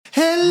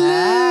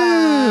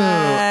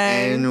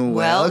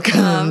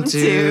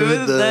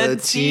to the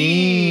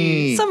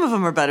tea. Some of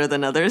them are better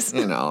than others.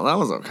 You know, that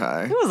was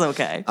okay. It was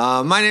okay.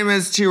 My name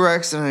is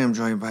T-Rex, and I am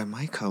joined by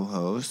my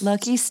co-host.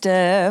 Lucky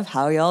Steph.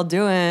 How y'all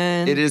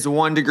doing? It is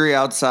 1 degree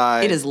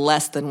outside. It is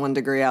less than 1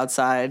 degree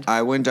outside.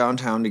 I went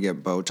downtown to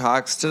get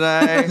Botox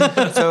today,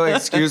 so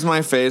excuse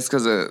my face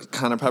because it's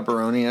kind of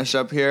pepperoni-ish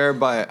up here.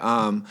 But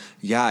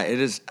yeah, it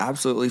is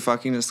absolutely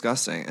fucking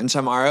disgusting. And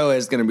tomorrow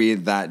is going to be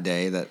that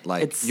day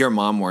that your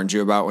mom warned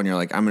you about when you're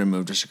like, I'm going to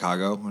move to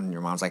Chicago. When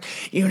your mom's like,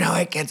 you know,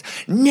 it gets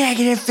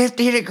negative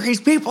 50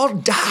 degrees, people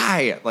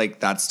die. Like,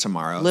 that's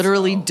tomorrow.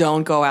 Literally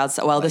don't go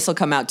outside. Well, this will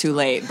come out too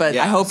late, but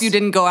I hope you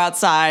didn't go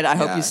outside. I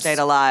hope you stayed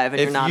alive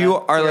and if you're not. If you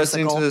are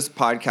listening to this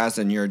podcast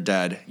and you're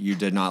dead, you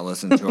did not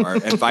listen to our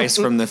advice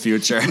from the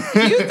future.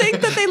 Do you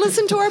think that they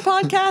listen to our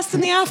podcast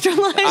in the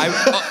afterlife?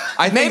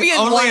 I think maybe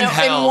only in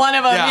hell. In one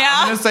of them, yeah.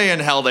 I'm going to say in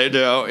hell they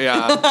do,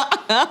 yeah.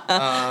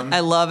 I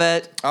love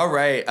it. All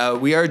right.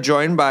 We are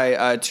joined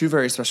by two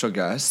very special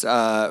guests.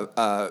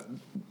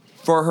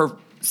 For her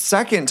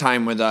second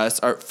time with us,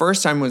 our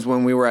first time was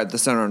when we were at the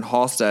Center in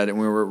Halstead and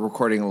we were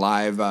recording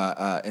live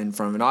in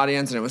front of an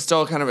audience, and it was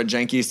still kind of a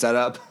janky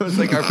setup. It was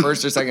like our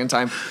first or second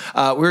time.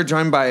 We were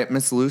joined by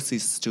Miss Lucy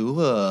Stoole.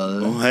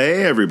 Well,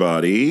 hey,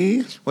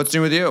 everybody. What's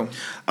new with you?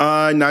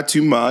 Not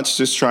too much.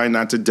 Just trying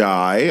not to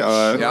die,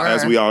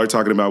 as we all are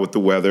talking about with the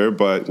weather,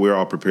 but we're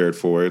all prepared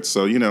for it.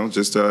 So, you know,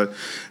 just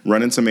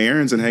running some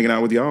errands and hanging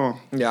out with y'all.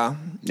 Yeah.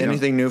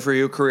 Anything new for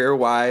you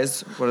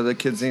career-wise? What do the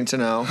kids need to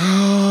know?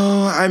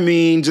 I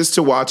mean, just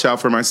to watch out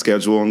for my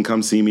schedule and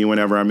come see me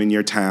whenever I'm in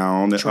your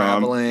town.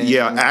 Traveling.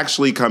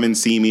 Actually come and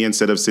see me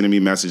instead of sending me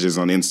messages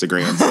on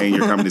Instagram saying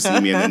you're coming to see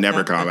me and then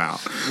never come out.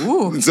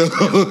 Ooh. So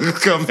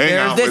come hang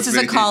out with me. This is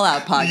a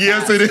call-out podcast.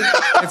 Yes, it is.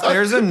 If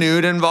there's a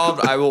nude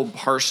involved, I will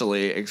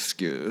partially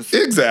excuse.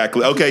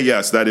 Exactly. Okay,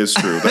 yes, that is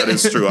true. That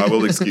is true. I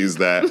will excuse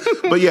that.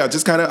 But yeah,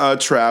 just kind of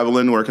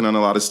traveling, working on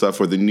a lot of stuff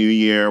for the new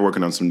year,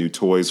 working on some new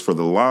toys for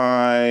the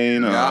line.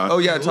 Tell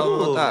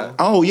them about that.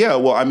 Oh, yeah.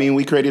 Well, I mean,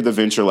 we created the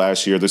venture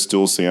last year, the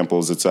Stoole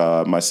Samples. It's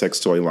my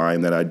sex toy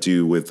line that I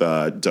do with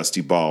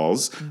Dusty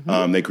Balls.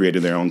 Mm-hmm. They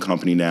created their own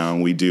company now,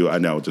 and we do, I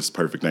know, just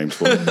perfect names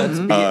for it. That's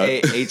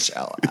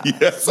BAHL.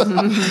 Yes.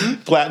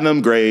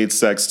 Platinum grade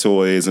sex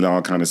toys and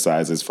all kind of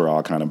sizes for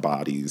all kind of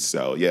bodies.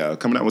 So, yeah,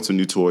 coming out with some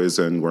new toys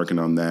and working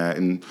on that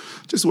and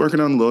just working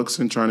on looks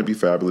and trying to be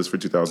fabulous for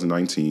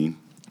 2019.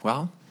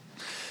 Well,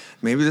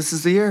 maybe this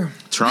is the year.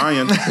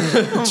 Trying.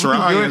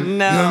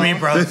 No. Me,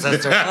 brother,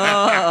 sister.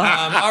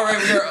 All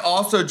right, we are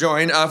also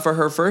joined for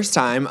her first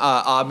time,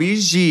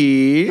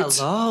 Abhijeet.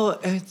 Hello.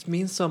 It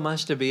means so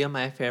much to be on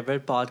my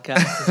favorite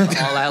podcast.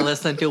 It's all I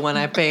listen to when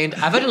I paint.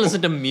 I've had to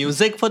listen to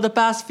music for the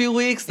past few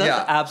weeks.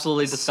 That's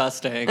absolutely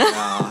disgusting.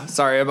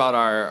 Sorry about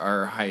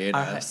our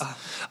hiatus.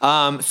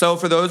 So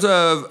for those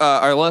of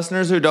our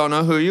listeners who don't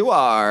know who you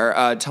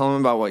are, tell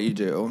them about what you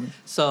do.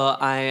 So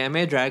I am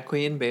a drag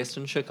queen based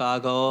in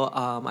Chicago.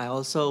 I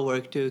also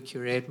work to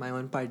curate my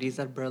own parties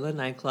at Berlin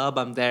Nightclub.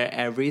 I'm there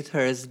every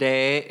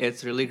Thursday.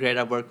 It's really great.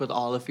 I've worked with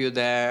all of you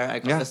there. I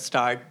got to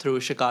start through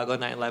Chicago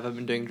nightlife. I've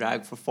been doing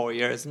drag for 4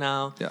 years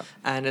now. Yeah.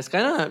 And it's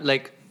kind of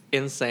like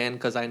insane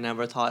because I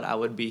never thought I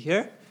would be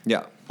here.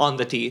 Yeah. On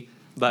the T.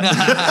 But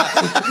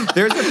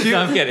there's a few.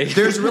 No, I'm kidding.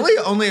 There's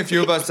really only a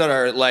few of us that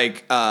are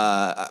like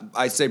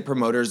I say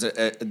promoters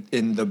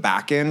in the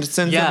back end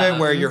sense of it,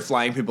 where you're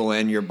flying people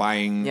in, you're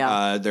buying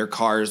their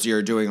cars,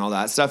 you're doing all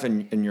that stuff,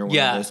 and you're one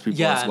of those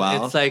people as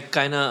well. It's like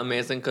kind of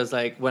amazing because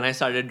like when I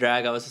started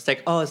drag, I was just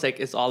like,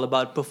 it's all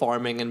about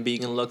performing and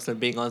being in looks and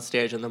being on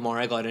stage. And the more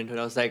I got into it,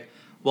 I was like,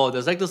 whoa,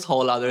 there's like this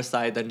whole other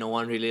side that no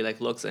one really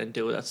like looks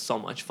into. That's so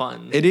much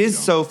fun. It is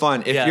so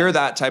fun. If you're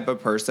that type of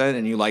person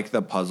and you like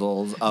the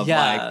puzzles of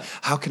like,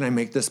 how can I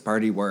make this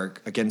party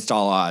work against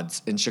all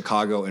odds in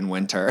Chicago in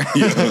winter?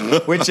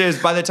 Which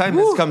is, by the time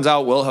this comes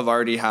out, we'll have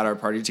already had our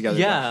party together.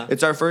 Yeah.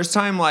 It's our first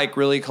time like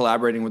really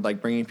collaborating with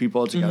like bringing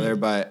people together.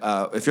 Mm-hmm.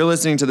 But if you're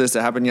listening to this,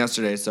 it happened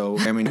yesterday. So,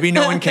 I mean, maybe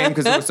no one came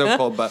because it was so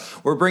cold. But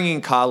we're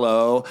bringing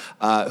Kahlo,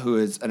 who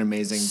is an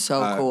amazing,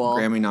 cool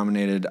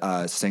Grammy-nominated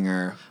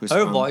singer.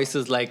 Her voice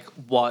is like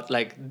what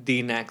like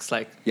the next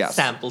like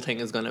sample thing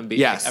is gonna be.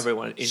 Yes, like,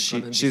 everyone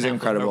she's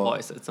incredible. Her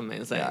voice, it's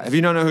amazing. Yeah. If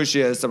you don't know who she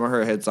is, some of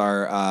her hits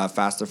are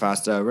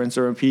Fasta, Rinse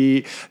and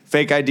Repeat,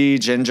 Fake ID,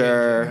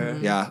 Ginger.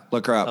 Yeah,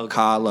 look her up. So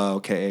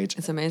Kahlo, KH.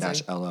 It's amazing.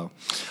 -LO.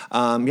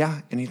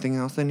 Anything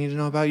else I need to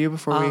know about you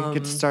before we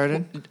get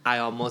started? I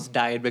almost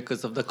died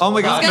because of the cold. Oh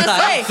my God! I was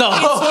gonna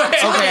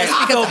say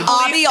because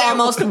Abhi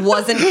almost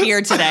wasn't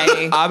here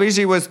today. Abhi,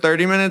 she was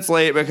 30 minutes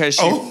late because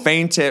she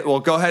fainted.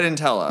 Well, go ahead and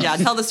tell us. Yeah,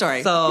 tell the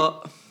story. So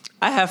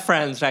I have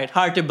friends, right?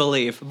 Hard to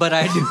believe, but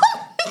I do.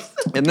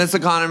 In this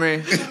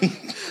economy.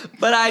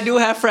 But I do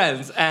have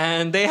friends,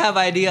 and they have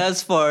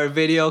ideas for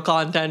video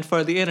content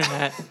for the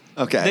internet.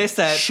 Okay. They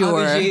said,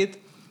 Abhijeet,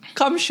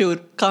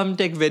 come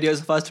take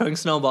videos of us throwing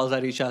snowballs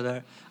at each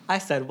other. I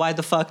said, why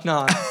the fuck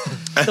not?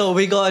 So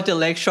we go to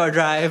Lakeshore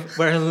Drive.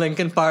 We're in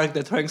Lincoln Park.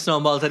 They're throwing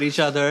snowballs at each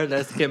other.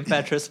 There's Kim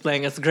Petras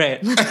playing. It's great.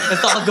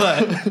 It's all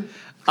good.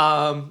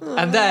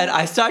 And then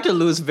I start to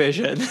lose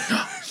vision.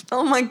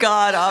 Oh my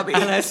God, Abhi.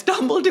 And I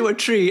stumble to a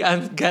tree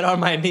and get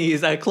on my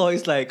knees. And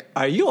Chloe's like,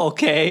 "Are you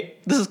okay?"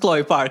 This is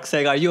Chloe Park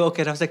saying, "Are you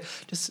okay?" And I was like,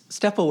 "Just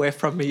step away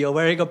from me. You're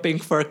wearing a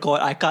pink fur coat.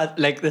 I can't,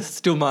 like, this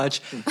is too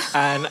much."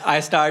 And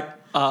I start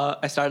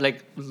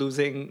like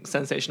losing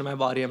sensation in my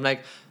body. I'm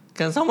like,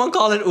 "Can someone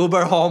call an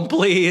Uber home,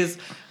 please?"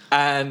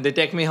 And they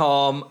take me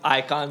home.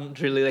 I can't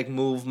really like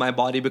move my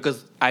body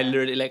because I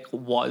literally like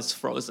was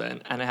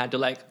frozen, and I had to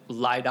like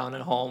lie down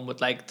at home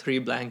with like 3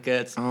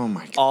 blankets. Oh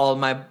my God. All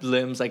my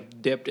limbs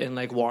like dipped in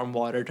like warm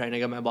water, trying to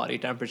get my body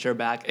temperature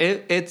back.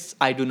 It's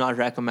I do not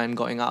recommend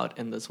going out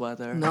in this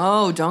weather.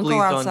 No, don't Please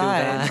go don't do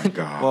outside. that.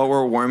 God. Well,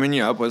 we're warming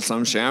you up with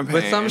some champagne.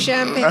 With some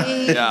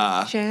champagne.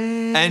 Yeah.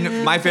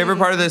 And my favorite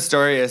part of this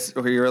story is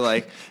where you were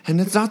like,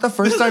 and it's not the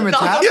first time it's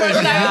Not the first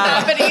time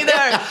happened. it's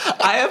happened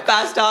either. I have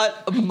passed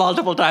out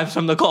multiple times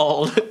from the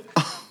cold.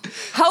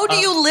 How do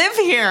you live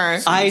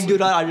here? I do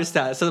not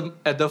understand. So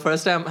the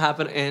first time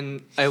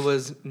happened it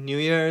was New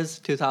Year's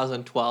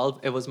 2012.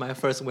 It was my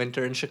first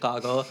winter in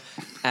Chicago.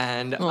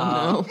 And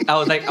no. I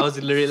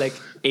was literally like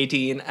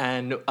 18,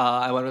 and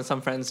I went with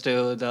some friends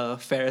to the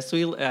Ferris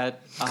wheel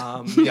at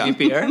Navy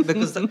Pier,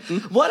 because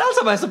what else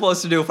am I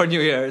supposed to do for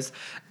New Year's?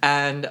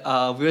 And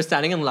we were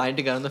standing in line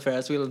to get on the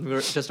Ferris wheel, and we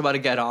were just about to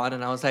get on,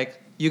 and I was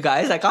like, "You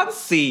guys, I can't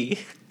see."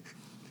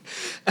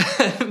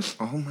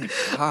 Oh my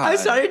God. I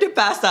started to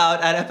pass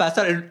out, and I passed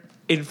out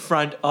in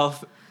front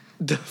of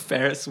the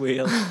Ferris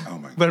wheel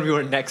my when we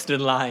were next in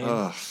line.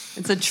 Ugh.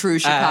 It's a true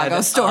Chicago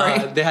And, story.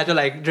 They had to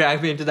like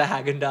drag me into the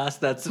Haagen-Dazs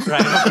that's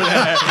right over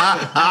there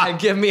and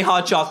give me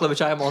hot chocolate,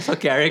 which I am also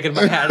carrying in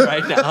my hand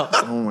right now.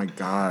 Oh my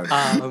God.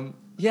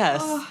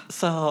 Yes.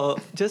 So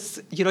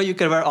just, you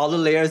can wear all the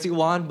layers you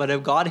want, but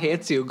if God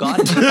hates you, God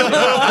hates you.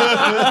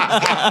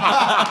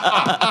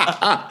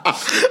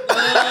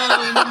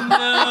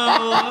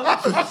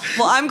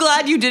 Well, I'm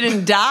glad you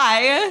didn't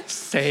die.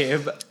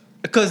 Same.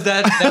 Because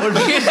that would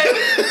be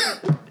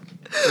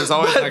There's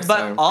always next But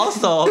time.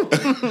 also,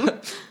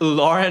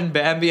 Lauren,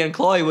 Bambi, and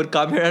Chloe would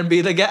come here and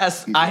be the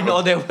guests. I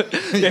know they would.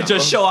 They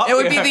just show up. It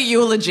would be here. the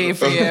eulogy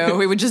for you.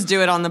 We would just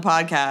do it on the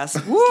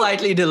podcast. Woo.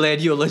 Slightly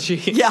delayed eulogy.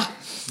 Yeah.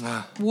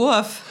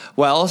 Woof.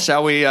 Well,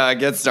 shall we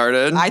get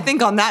started? I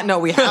think on that note,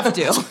 we have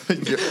to.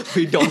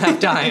 We don't have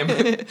time.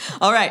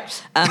 All right.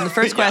 The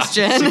first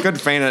question. She could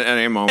faint at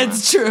any moment.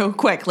 It's true.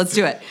 Quick, let's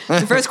do it.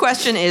 The first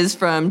question is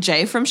from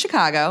Jay from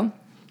Chicago.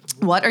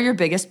 What are your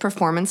biggest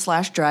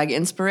performance/drag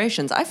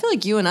inspirations? I feel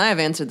like you and I have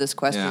answered this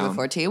question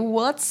before, T. Well,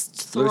 let's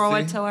throw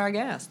Lucy? it to our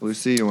guest.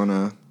 Lucy, you want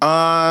to?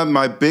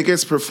 My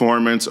biggest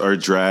performance or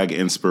drag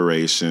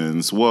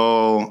inspirations.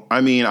 Well, I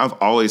mean, I've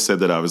always said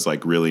that I was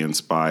like really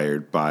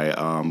inspired by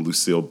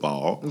Lucille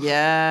Ball.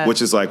 Yeah.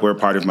 Which is like where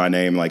part of my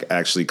name like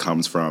actually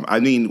comes from. I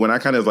mean, when I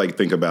kind of like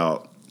think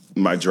about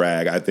my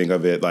drag, I think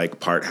of it like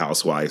part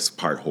housewives,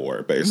 part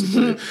whore,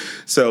 basically.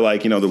 So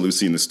like, the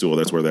Lucy and the Stoole,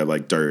 that's where that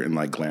like dirt and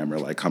like glamour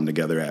like come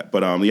together at.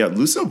 But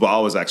Lucille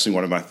Ball was actually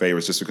one of my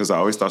favorites just because I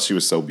always thought she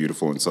was so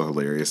beautiful and so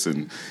hilarious.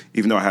 And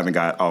even though I haven't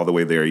got all the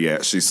way there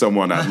yet, she's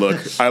someone I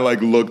look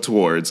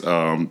towards.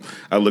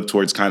 I look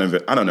towards kind of,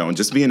 I don't know, and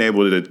just being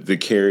able to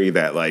carry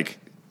that like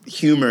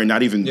humor,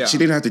 not even she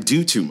didn't have to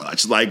do too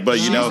much, like, but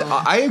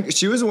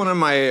she was one of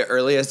my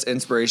earliest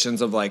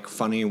inspirations of like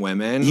funny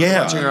women.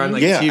 Yeah. Watching her on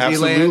like Yeah, TV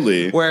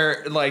absolutely. Land,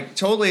 where like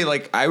totally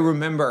like I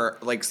remember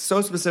like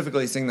so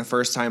specifically seeing the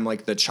first time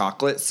like the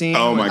chocolate scene.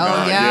 oh my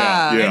god,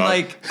 yeah. yeah. And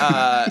like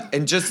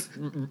and just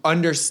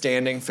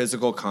understanding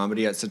physical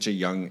comedy at such a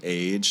young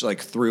age,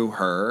 like through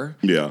her,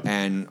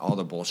 and all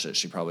the bullshit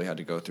she probably had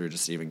to go through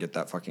just to even get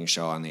that fucking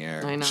show on the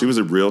air. I know. She was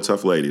a real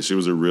tough lady. She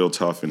was a real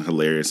tough and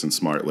hilarious and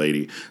smart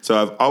lady.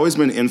 So I've always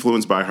been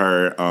influenced by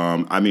her.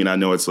 I mean, I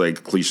know it's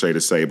like cliche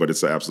to say, but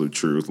it's the absolute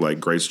truth. Like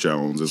Grace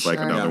Jones is like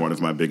another one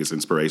of my biggest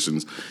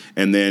inspirations.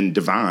 And then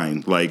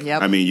Divine. Like,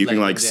 I mean, you can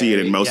like see it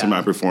in most of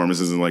my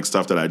performances and like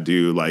stuff that I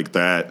do, like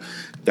that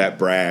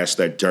brash,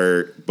 that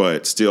dirt,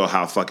 but still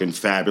how fucking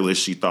fabulous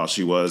she thought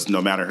she was,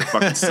 no matter her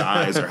fucking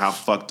size or how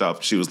fucked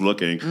up she was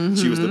looking.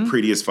 She was the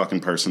prettiest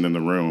fucking person in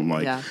the room.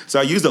 Like, so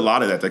I used a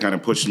lot of that kind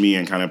of pushed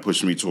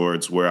me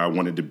towards where I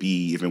wanted to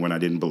be, even when I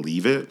didn't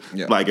believe it.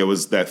 Yeah. Like, it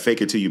was that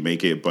fake it till you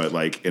make it, but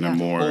like in a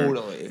more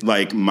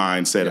like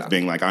mindset of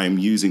being like, I am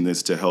using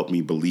this to help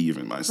me believe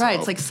in myself. Right,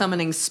 it's like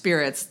summoning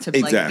spirits to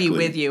like be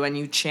with you, and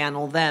you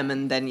channel them,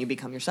 and then you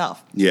become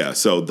yourself. Yeah,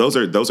 so those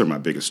are my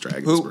biggest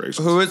drag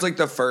inspirations. Who is like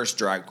the first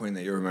drag queen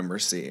that you remember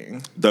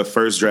seeing? The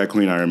first drag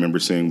queen I remember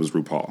seeing was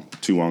RuPaul,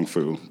 Tu Wong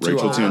Fu,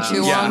 Rachel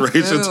Tensions. Yeah.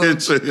 Rachel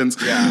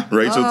Tensions. Yeah.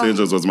 Rachel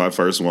Tensions was my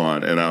first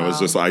one, and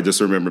I just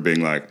remember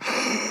being like,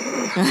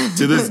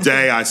 to this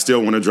day, I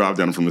still want to drop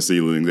down from the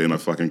ceiling in a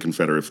fucking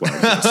Confederate flag.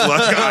 It's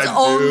like,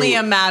 only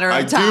a matter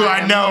of time.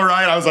 I know,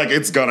 right? I was like,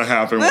 it's gonna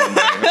happen one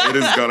day. It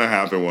is gonna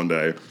happen one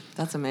day.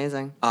 That's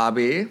amazing.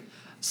 Abhi?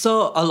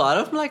 So a lot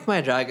of like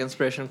my drag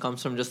inspiration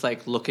comes from just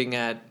like looking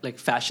at like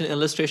fashion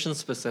illustrations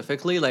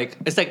specifically. Like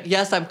it's like,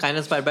 yes, I'm kind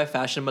of inspired by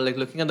fashion, but like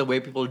looking at the way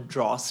people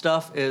draw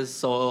stuff is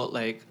so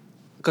like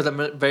because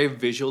I'm a very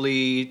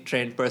visually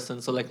trained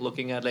person, so like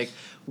looking at like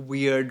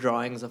weird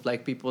drawings of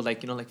like people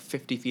like, you know, like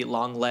 50 feet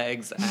long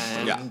legs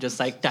and just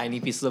like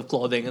tiny pieces of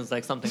clothing is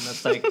like something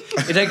that's like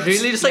it like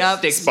really just like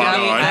sticks to me.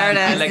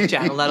 I like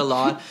channel that a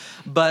lot.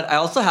 But I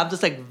also have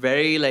this like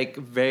very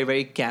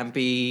very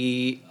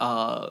campy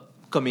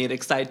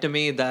comedic side to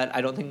me that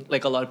I don't think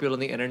like a lot of people on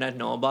the internet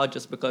know about,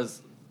 just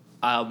because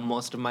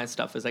most of my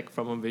stuff is like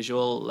from a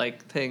visual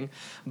like thing,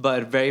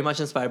 but very much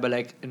inspired by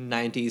like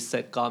 90s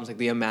sitcoms like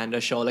the Amanda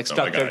Show, like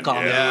structured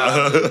comedy.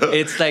 Yeah.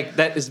 It's like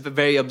that is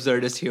very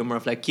absurdist humor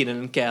of like Keenan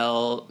and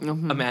Kel,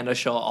 Amanda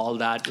Show, all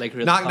that like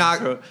really knock knock.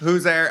 Through.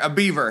 Who's there? A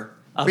beaver.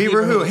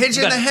 Beaver who? Hit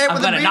you in the head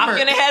with a beaver. I'm gonna knock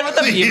you in the head with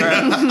a beaver.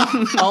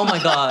 Oh my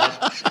god!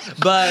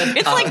 But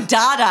it's like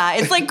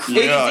Dada. It's like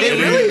crazy. Yeah, it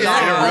really is.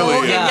 Like, It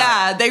really is.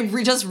 Yeah, they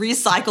just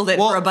recycled it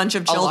for a bunch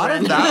of children. A lot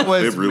of that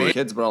was really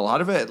kids, but a lot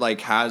of it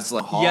like has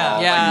like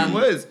yeah. Like, it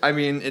was. I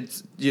mean,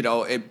 it's, you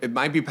know, it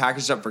might be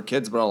packaged up for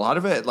kids, but a lot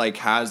of it like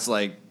has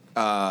like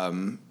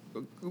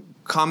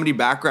comedy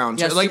background.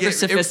 Yeah, like super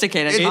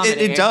sophisticated comedy.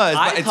 It does,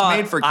 but it's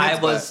made for kids.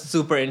 I was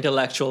super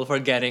intellectual for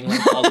getting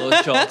like all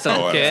those jokes as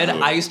a kid.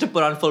 Absolutely. I used to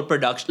put on full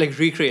production, like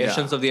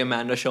recreations of the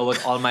Amanda Show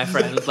with all my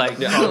friends, like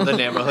from the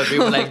neighborhood. We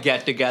would like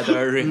get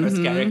together, rehearse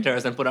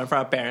characters, and put on for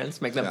our parents,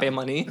 make them pay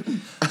money to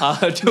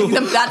That's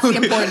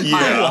the important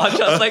part. watch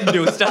us like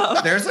do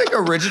stuff. There's like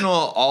original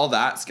all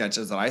that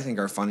sketches that I think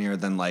are funnier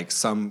than like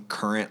some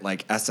current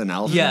like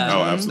SNL things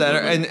absolutely. that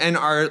are and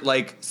are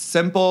like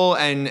simple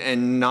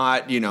and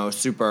not, you know,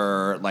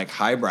 super like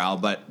highbrow,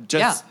 but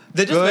just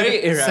they're just good,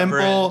 very irreverent.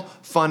 simple,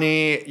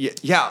 funny.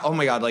 Yeah. Oh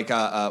my god. Like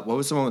what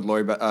was the one with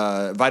Lori?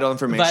 Vital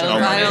Information. Vital Oh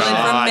my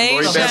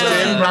Information.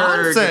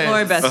 God.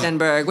 Lori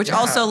Bestenberg, which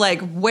also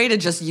like way to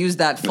just use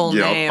that full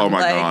name. Oh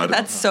my like, god,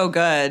 that's so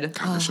good.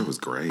 God, that show was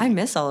great. I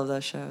miss all of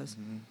those shows.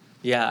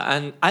 Yeah,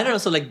 and I don't know,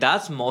 so like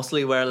that's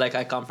mostly where like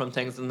I come from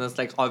things, and it's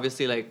like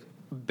obviously like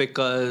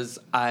because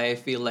I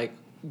feel like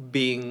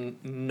being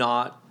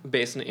not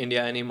based in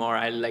India anymore,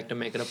 I like to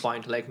make it a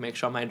point to like make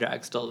sure my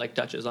drag still like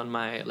touches on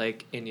my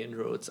like Indian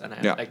roots, and I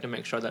like to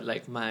make sure that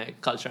like my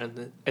culture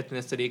and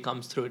ethnicity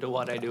comes through to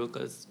what I do,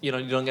 because you know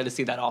you don't get to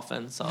see that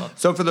often.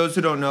 So for those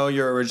who don't know,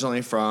 you're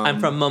originally from... I'm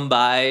from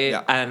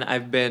Mumbai, and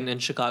I've been in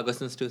Chicago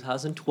since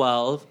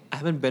 2012. I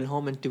haven't been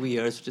home in 2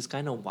 years, which is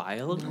kind of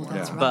wild.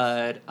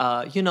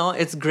 But you know,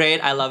 it's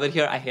great. I love it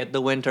here. I hate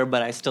the winter,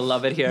 but I still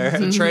love it here.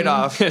 It's a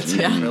trade-off. It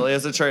really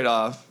is a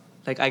trade-off.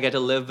 Like, I get to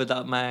live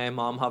without my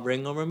mom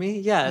hovering over me?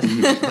 Yes.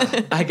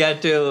 I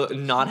get to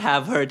not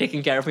have her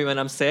taking care of me when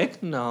I'm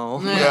sick? No.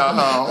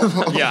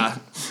 Yeah.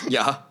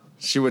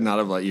 She would not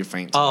have let you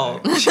faint today. Oh.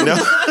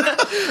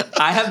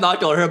 I have not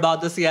told her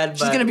about this yet, but...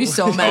 She's going to be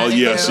so mad. Oh,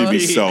 yeah, she'd be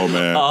so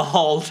mad. A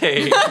whole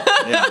thing.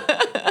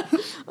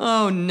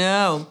 Oh,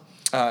 no.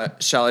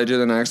 Shall I do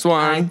the next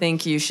one? I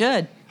think you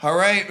should. All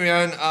right,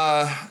 man.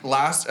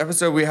 Last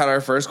episode, we had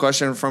our first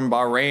question from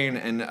Bahrain,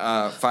 and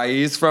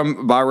Faiz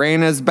from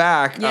Bahrain is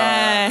back.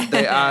 Yay.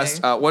 They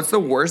asked, what's the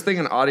worst thing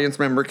an audience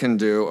member can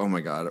do? Oh,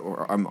 my God.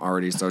 I'm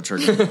already so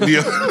triggered. /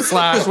 what's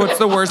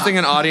the worst thing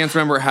an audience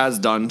member has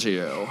done to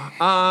you?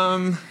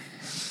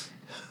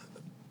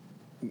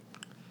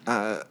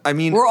 I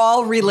mean, we're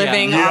all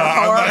reliving these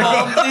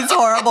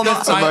horrible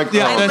moments. I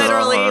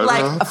literally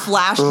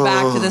flashed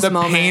back to this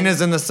moment. The pain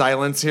is in the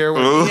silence here.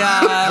 Oh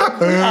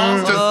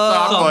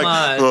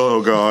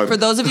god. For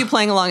those of you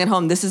playing along at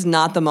home, this is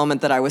not the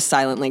moment that I was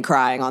silently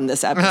crying on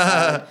this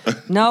episode.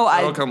 No,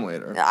 I'll come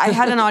later. I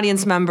had an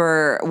audience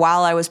member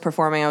while I was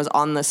performing. I was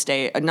on the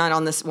stage, not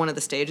on this one of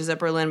the stages at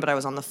Berlin, but I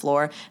was on the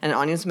floor, and an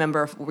audience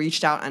member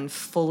reached out and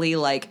fully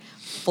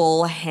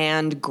full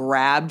hand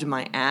grabbed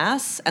my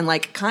ass and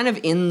kind of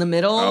in the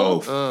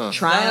middle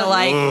trying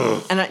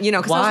to and you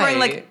know, because I was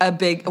wearing a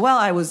big,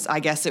 I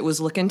guess it was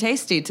looking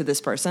tasty to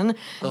this person.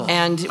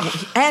 And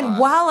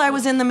while I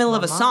was in the middle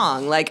of a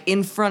song,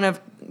 in front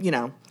of, you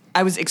know,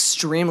 I was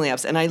extremely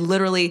upset, and I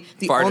literally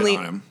farted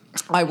on him.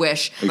 I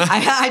wish.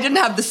 I didn't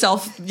have the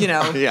self,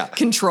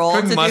 control.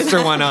 Couldn't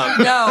muster one up.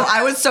 No,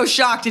 I was so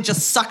shocked it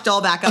just sucked all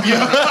back up.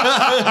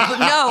 But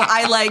no,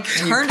 I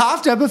turned. You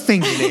coughed up a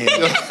fingernail.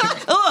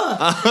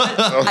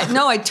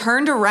 I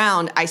turned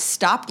around. I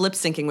stopped lip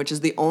syncing, which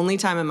is the only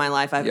time in my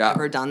life I've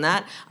ever done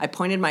that. I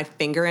pointed my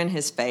finger in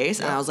his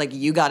face, and I was like,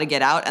 "You got to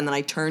get out." And then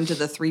I turned to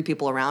the 3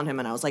 people around him,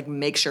 and I was like,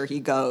 "Make sure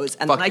he goes."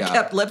 And then I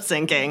kept lip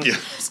syncing.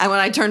 Yes. And when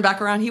I turned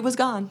back around, he was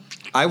gone.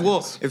 I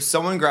will, if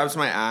someone grabs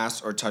my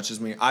ass or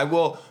touches me, I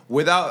will,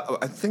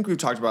 I think we've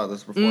talked about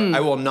this before, I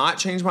will not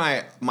change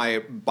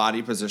my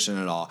body position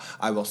at all.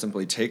 I will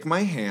simply take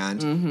my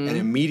hand and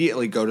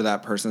immediately go to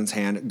that person's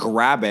hand,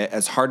 grab it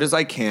as hard as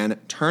I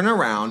can, turn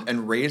around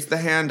and raise the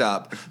hand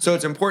up. So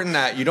it's important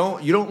that you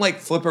don't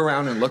flip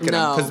around and look at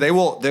them, because they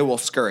will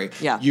scurry.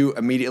 Yeah. You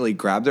immediately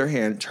grab their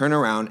hand, turn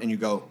around, and you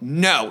go,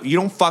 "No, you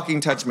don't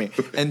fucking touch me."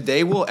 And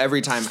they will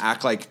every time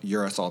act like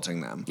you're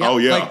assaulting them. Oh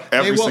yeah,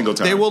 every single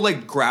time. They will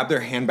grab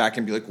their hand back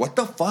and be like, "What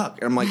the fuck?"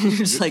 And I'm like,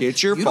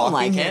 "Get your you fucking don't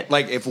like hand."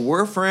 it. If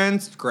we're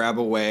friends, grab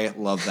away.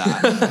 Love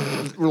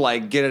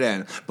that. Get it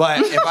in.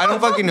 But if I don't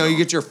fucking know, you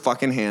get your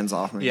fucking hands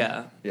off me.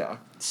 Yeah. Yeah.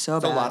 So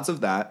So bad. lots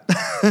of that.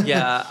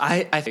 Yeah,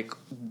 I think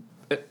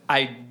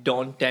I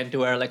don't tend to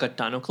wear like a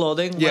ton of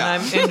clothing Yeah.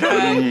 when I'm in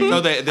drag.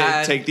 So they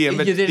And take the you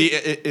did-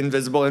 the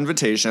invisible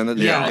invitation that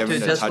they're Yeah, given to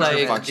to just, touch like-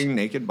 your fucking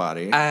naked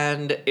body.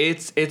 And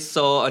it's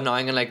so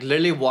annoying, and like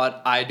literally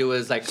what I do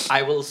is like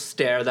I will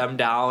stare them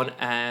down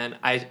and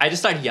I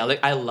just start yelling.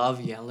 I love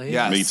yelling.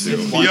 Yes. Me too.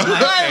 One of my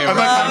I'm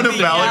like, having a love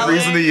valid yelling.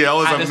 reason to yell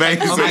I is just, like,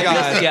 amazing. Oh my I God.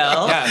 just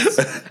yell.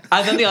 Yes.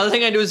 And then the other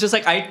thing I do is just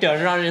like I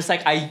turn around and it's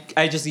like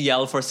I just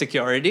yell for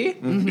security.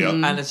 Yep.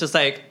 And it's just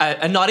like,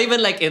 and not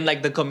even like in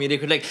like the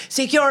comedic, like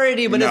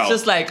security, but No. it's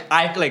just like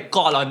I like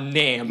call a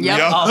name, Yep.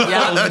 a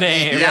full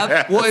name,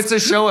 Yep. Well, it's a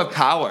show of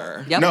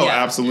power. Yep. No,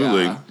 Yeah.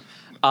 absolutely.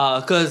 Yeah.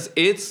 Because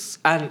it's,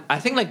 and I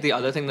think like the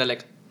other thing that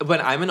like when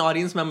I'm an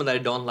audience member that I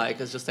don't like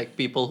is just like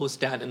people who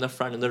stand in the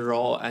front of the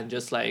row and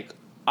just like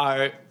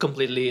are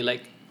completely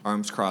like,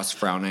 Arms crossed,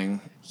 frowning.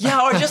 yeah,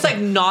 or just like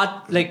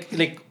not like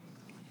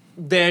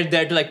they're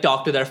there to like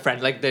talk to their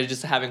friend, like they're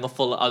just having a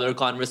full other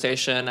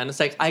conversation, and it's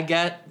like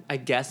I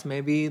guess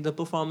maybe the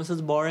performance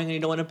is boring and you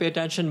don't want to pay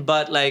attention,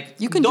 but like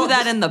You can do don't-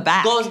 that in the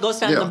back. Go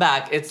stand in Yeah. the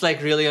back. It's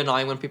like really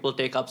annoying when people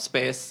take up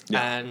space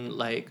Yeah. and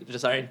like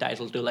just are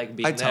entitled to like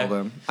being I there. tell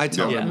them. I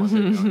tell Yeah. them what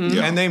they're doing.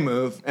 Yeah. And they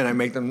move, and I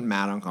make them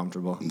mad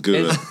uncomfortable.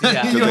 Good. It's- yeah.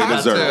 Because You they have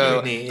deserve to.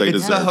 it. Need. They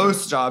It's the deserve it.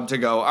 host's job to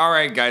go, all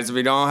right, guys, if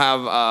you don't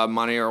have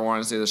money or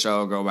want to see the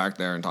show, go back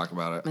there and talk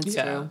about it. It's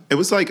Yeah. true. It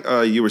was like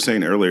you were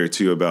saying earlier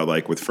too about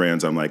like with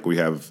friends. I'm like we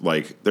have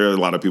like there are a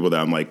lot of people that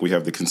I'm like we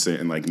have the consent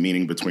and like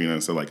meaning between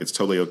us, so like it's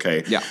totally okay.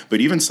 Yeah.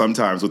 But even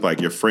sometimes with like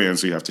your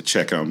friends, you have to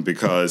check them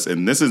because,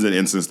 and this is an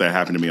instance that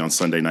happened to me on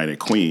Sunday night at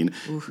Queen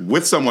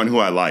with someone who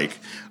I like.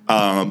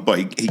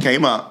 But he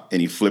came up and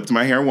he flipped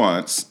my hair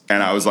once,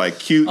 and I was like,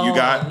 "Cute, you Oh,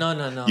 got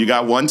no. you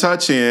got one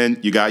touch in,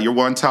 you got your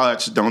one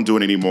touch. Don't do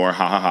it anymore.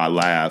 Ha ha ha!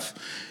 Laugh."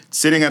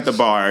 Sitting at the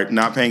bar,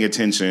 not paying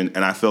attention,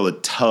 and I feel a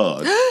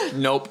tug.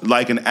 Nope.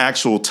 Like an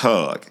actual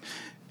tug.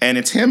 And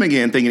it's him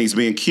again thinking he's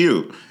being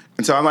cute.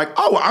 And so I'm like,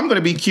 oh, well, I'm going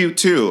to be cute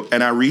too.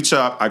 And I reach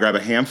up, I grab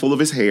a handful of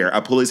his hair, I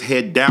pull his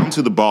head down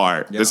to the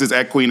bar. Yeah. This is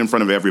at Queen in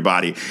front of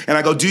everybody. And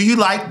I go, do you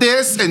like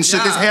this? And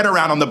shook his Yeah. head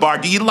around on the bar.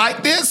 Do you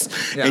like this?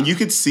 Yeah. And you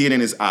could see it in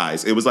his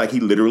eyes. It was like he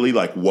literally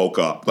like woke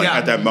up like Yeah.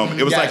 at that moment.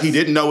 It was Yes. like he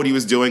didn't know what he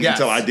was doing Yes.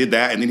 until I did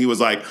that. And then he was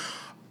like,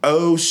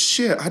 oh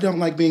shit, I don't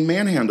like being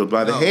manhandled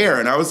by the No. hair.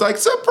 And I was like,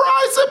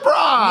 surprise,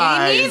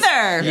 surprise. Me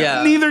neither.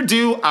 Yeah. Neither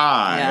do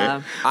I.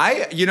 Yeah.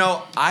 I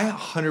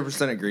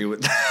 100% agree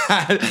with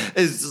that.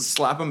 Is to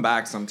slap him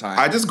back sometimes.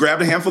 I just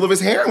grabbed a handful of his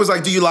hair and was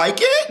like, do you like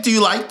it? Do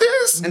you like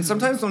this? And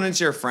sometimes when it's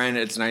your friend,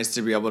 it's nice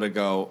to be able to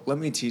go, let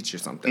me teach you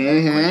something.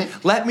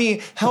 Mm-hmm. Let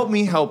me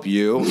help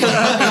you.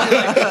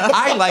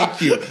 I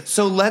like you.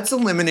 So let's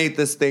eliminate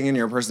this thing in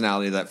your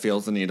personality that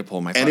feels the need to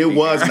pull my And it fucking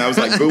was, hair. and I was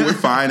like, boo, we're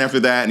fine after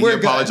that. And We're he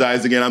good.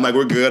 apologized again. I'm like,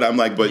 we're good. I'm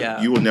like, but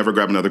Yeah. you will never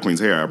grab another queen's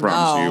hair. I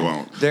promise you, No. you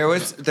won't.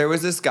 There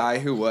was this guy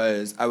who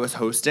I was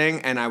hosting,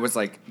 and I was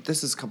like,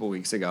 this is a couple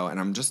weeks ago, and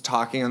I'm just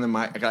talking on the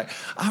mic. I got like,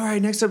 all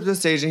right, next up to the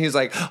stage, and he's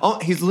like, oh,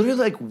 he's literally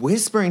like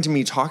whispering to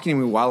me, talking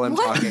to me while I'm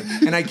talking,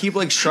 and I keep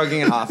like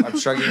shrugging it off. I'm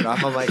shrugging it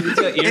off. I'm like,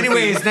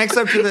 anyways, next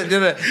up to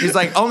the, he's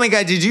like, oh my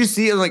god, did you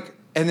see it? I'm like.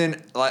 And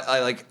then I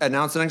like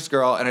announce the next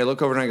girl, and I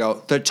look over and I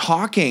go, the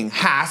talking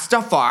has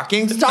to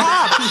fucking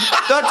stop.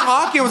 The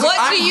talking. I was What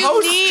like, do I'm you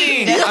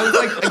hosting. need? I was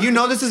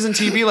like, this isn't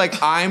TV.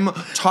 Like, I'm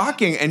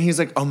talking. And he's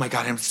like, oh my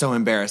God, I'm so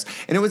embarrassed.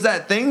 And it was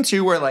that thing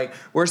too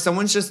where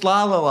someone's just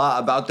la la la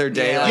about their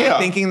day, Yeah. like Yeah.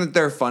 thinking that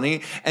they're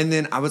funny. And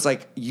then I was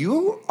like,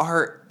 you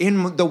are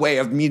in the way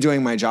of me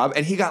doing my job.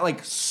 And he got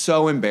like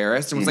so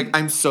embarrassed and was like,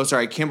 I'm so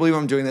sorry. I can't believe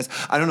I'm doing this.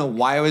 I don't know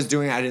why I was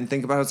doing it. I didn't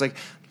think about it. I was like,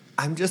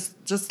 I'm just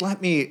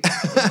let me.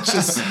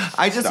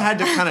 I just had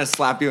to kind of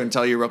slap you and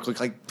tell you real quick,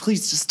 like,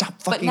 please just stop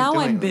But fucking now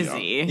doing I'm it.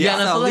 busy. Yeah,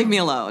 and I so feel leave like- me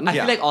alone. I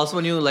Yeah. feel like also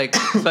when you like,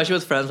 especially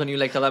with friends, when you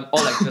like tell them,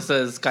 oh, like this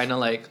is kind of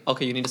like,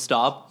 okay, you need to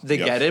stop. They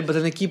Yep. get it, but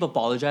then they keep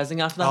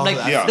apologizing after that. Oh, like,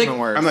 that's Yeah. even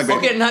worse. I'm like,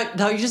 baby, okay,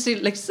 now you just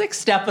need like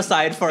step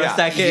aside for Yeah. a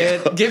second.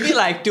 Yeah. Give me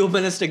like 2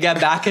 minutes to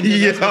get back into this.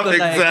 Yeah, Because,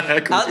 like,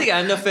 exactly. at the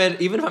end of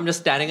it, even if I'm just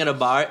standing at a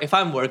bar, if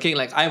I'm working,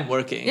 like I'm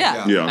working.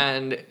 Yeah. Yeah.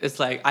 And it's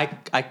like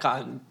I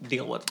can't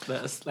deal with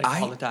this like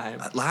all the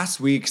time. Last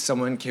week,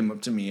 someone came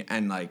up to me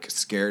and like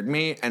scared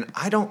me, and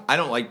I don't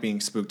like being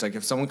spooked. Like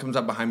if someone comes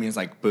up behind me and is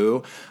like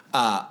boo,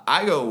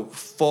 I go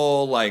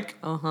full like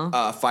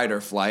fight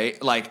or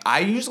flight. Like I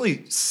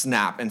usually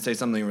snap and say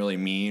something really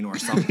mean or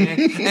something,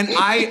 and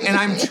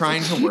I'm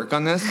trying to work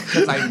on this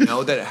because I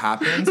know that it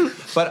happens.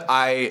 But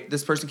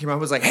this person came up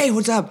and was like, hey,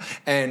 what's up?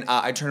 And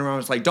I turned around and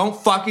was like, don't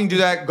fucking do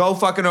that. Go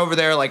fucking over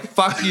there. Like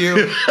fuck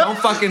you. Don't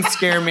fucking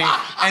scare me.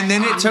 And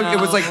then it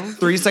was like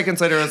 3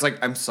 seconds later. I was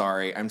like, I'm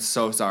sorry. I'm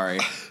so sorry.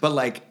 But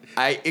like.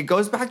 It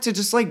goes back to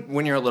just like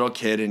when you're a little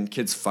kid and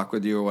kids fuck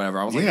with you or whatever.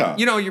 I was like, Yeah.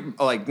 you're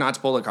like, not to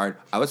pull the card.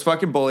 I was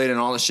fucking bullied and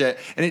all this shit.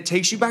 And it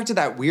takes you back to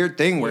that weird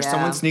thing where Yeah.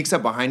 someone sneaks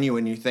up behind you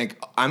and you think,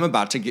 I'm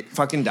about to get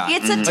fucking die.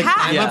 It's Like, attack.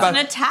 I'm It's about-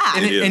 an attack.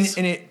 And It is.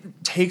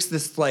 it takes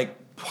this like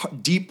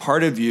deep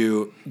part of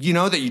you, you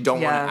know, that you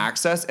don't want Yeah. to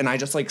access, and I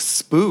just like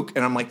spook,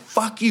 and I'm like,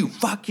 fuck you.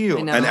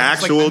 I know. An It's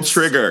actual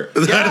trigger.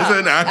 That is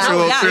an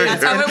actual trigger.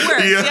 that's how it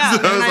works. Yeah, Yeah. so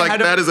I was And like,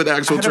 that is an actual I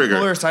had to pull trigger.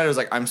 her aside. I was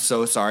like, I'm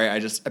so sorry.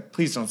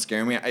 Please don't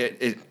scare me.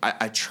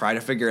 I try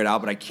to figure it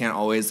out, but I can't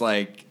always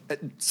like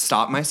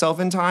stop myself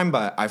in time.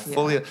 But I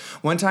fully,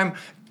 one time,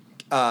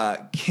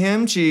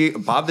 Kimchi,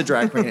 Bob the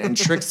drag queen, and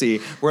Trixie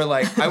were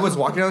like, I was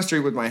walking down the street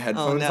with my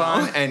headphones no.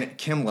 on, and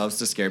Kim loves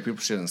to scare people.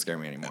 She doesn't scare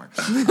me anymore.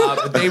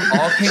 But they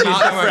all came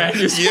out. Like,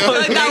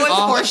 that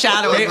was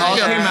foreshadowing. They all right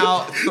came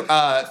there.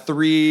 out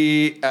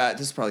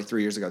this is probably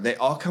 3 years ago. They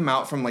all come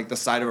out from like the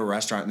side of a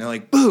restaurant, and they're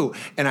like, boo.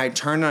 And I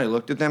turned and I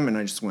looked at them, and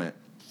I just went,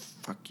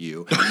 fuck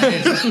you.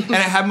 And I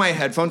had my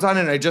headphones on,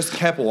 and I just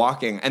kept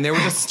walking. And they were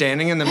just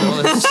standing in the middle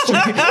of the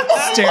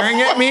street staring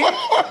at me.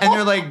 And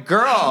they're like,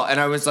 girl. And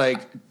I was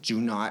like, do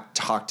not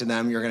talk to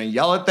them. You're going to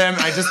yell at them.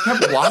 And I just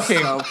kept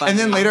walking. And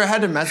then later I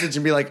had to message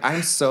and be like,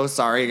 I'm so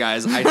sorry,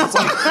 guys. I just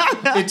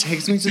like, it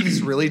takes me to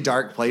this really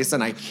dark place,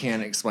 and I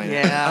can't explain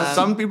it.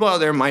 Some people out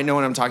there might know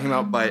what I'm talking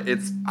about, but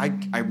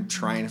I'm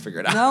trying to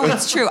figure it out. No,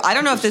 it's true. I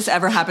don't know if this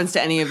ever happens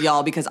to any of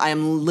y'all, because I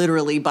am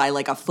literally by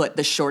like a foot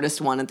the shortest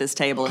one at this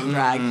table in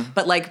drag.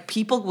 But like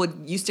people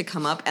used to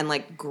come up and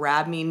like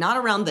grab me, not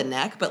around the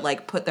neck, but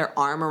like put their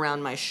arm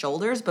around my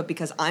shoulders. But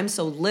because I'm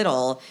so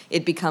little,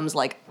 it becomes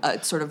like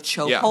a sort of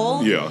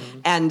chokehold. Yeah.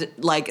 And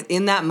like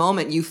in that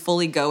moment, you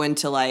fully go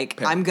into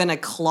like, I'm gonna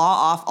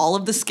claw off all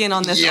of the skin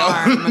on this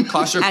arm,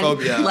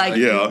 Claustrophobia. and like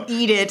Yeah.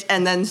 eat it,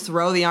 and then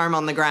throw the arm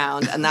on the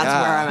ground, and that's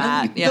where I'm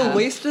at. Yeah. The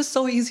waist is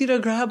so easy to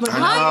grab. I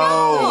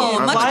know.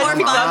 I'm Much like, more oh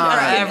my fun God.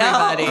 for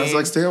everybody. I was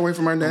like, stay away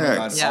from our God.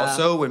 necks. Yeah.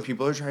 Also, when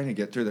people are trying to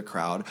get through the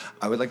crowd,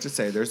 I would like to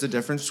say there's a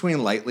difference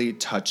between lightly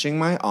touching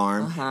my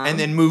arm and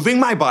then moving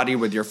my body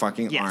with your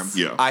fucking arm.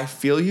 Yeah. I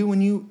feel you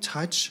when you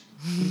touch.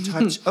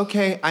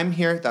 Okay, I'm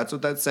here. That's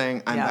what that's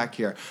saying. I'm Yeah. back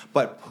here.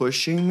 But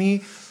pushing me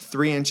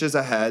 3 inches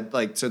ahead,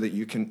 like so that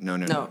you can. No.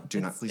 Do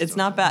not. Please It's don't.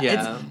 not bad.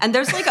 Yeah. And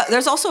there's like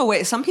there's also a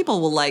way. Some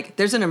people will like.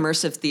 There's an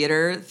immersive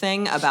theater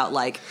thing about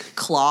like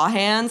claw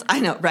hands. I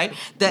know, right?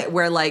 That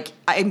where like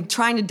I'm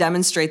trying to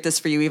demonstrate this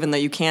for you, even though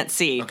you can't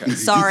see. Okay.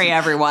 Sorry,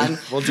 everyone.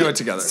 We'll do it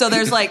together. So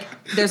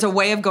there's a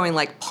way of going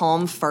like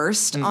palm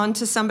first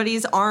onto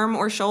somebody's arm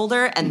or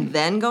shoulder, and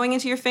then going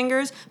into your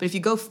fingers. But if you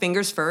go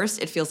fingers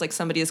first, it feels like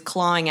somebody is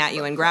clawing at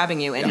you and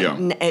grabbing you, and Yeah.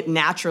 it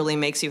naturally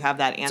makes you have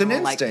that an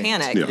animal like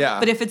instinct. panic. Yeah.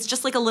 But if it's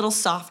just like a little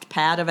soft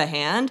pad of a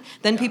hand,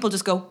 then people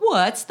just go,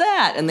 "What's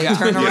that?" And they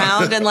turn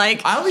around and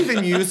like. I'll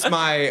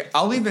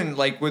even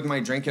like with my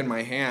drink in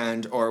my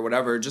hand or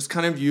whatever, just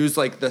kind of use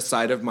like the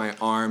side of my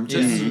arm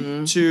just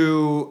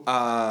to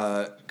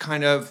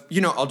kind of,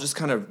 I'll just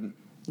kind of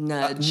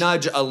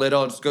nudge a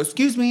little, just go,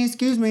 excuse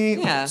me.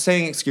 Yeah.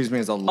 Saying excuse me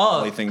is a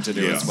lovely thing to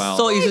do Yeah. as well.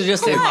 So easy to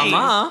just say, Nice.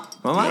 mama.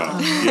 Mama.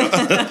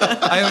 Yeah.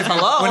 I always,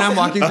 Hello? when I'm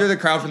walking through the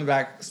crowd from the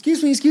back,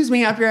 excuse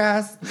me, up your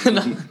ass.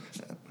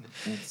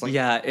 It's like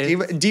Yeah,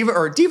 it's- diva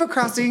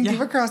crossing.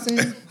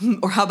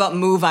 Or how about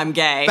move? I'm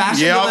gay.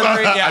 Fashion Yeah,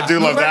 delivery, I do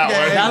love Move that gay.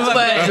 one. That's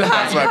what you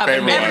That's my have to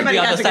favorite make one. everybody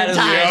on Everybody the side has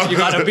of a the good time. stage. You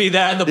gotta be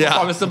there, and the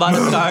performance is about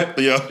to start.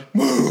 Yeah.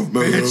 Move.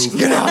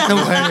 Get out the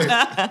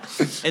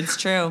way. It's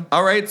true.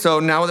 All right, so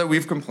now that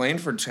we've complained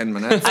for 10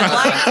 minutes, I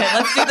liked it.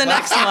 Let's do the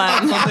next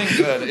one. something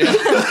good.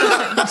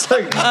 Yeah. It's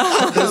like,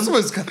 this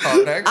was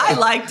cathartic. I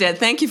liked it.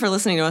 Thank you for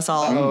listening to us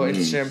all. Oh,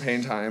 it's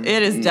champagne time.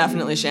 It is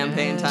definitely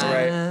champagne time.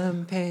 right.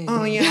 Champagne.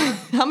 Oh, yeah.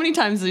 How many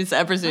times this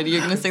episode are you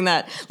going to sing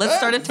that? Let's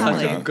start a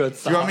tally. Fucking good Do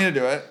song. you want me to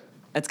do it?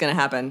 It's going to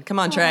happen. Come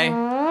on, Trey.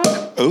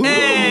 Ooh.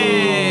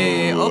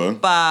 Hey,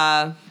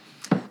 oppa.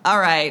 All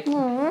right.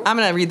 I'm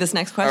going to read this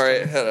next All question.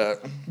 right, hit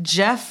it.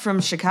 Jeff from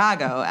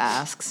Chicago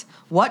asks,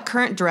 what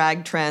current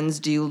drag trends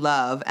do you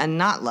love and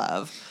not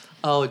love?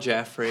 Oh,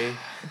 Jeffrey.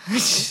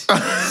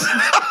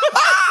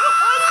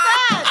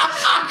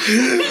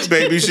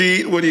 Baby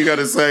sheet, what do you got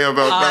to say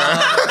about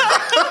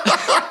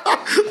that?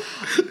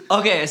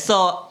 Okay,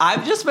 so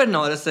I've just been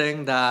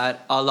noticing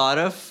that a lot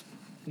of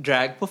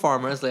drag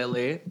performers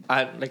lately,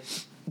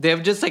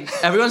 they've just like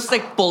everyone's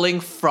like pulling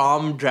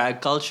from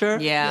drag culture,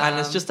 Yeah. and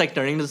it's just like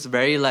turning this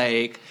very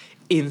like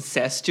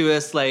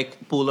incestuous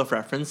like pool of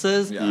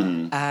references,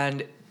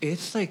 and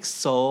it's like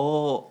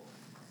so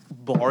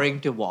boring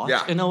to watch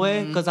Yeah. in a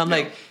way because I'm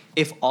like,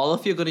 if all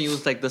of you are gonna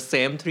use like the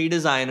same 3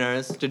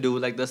 designers to do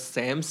like the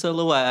same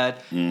silhouette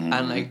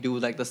and like do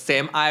like the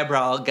same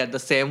eyebrow, get the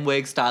same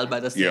wig styled by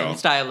the same Yeah.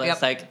 stylist,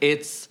 Yep. like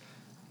it's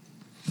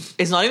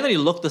not even that you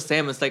look the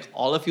same. It's like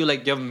all of you,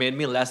 like you've made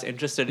me less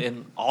interested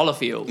in all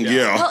of you.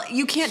 Yeah. Well,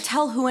 you can't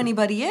tell who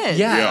anybody is.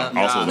 Yeah.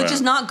 Yeah, also Yeah. that. Which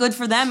is not good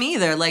for them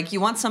either. Like, you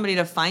want somebody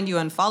to find you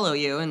and follow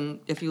you, and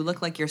if you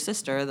look like your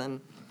sister,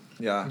 then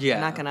Yeah. Yeah.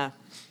 you're not gonna.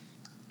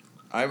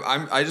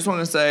 I just want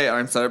to say,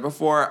 I've said it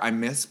before, I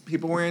miss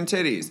people wearing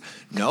titties.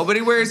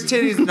 Nobody wears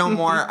titties no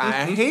more.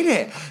 I hate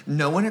it.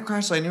 No one at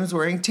Crash Landing was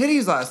wearing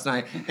titties last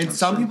night. And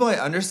some people, I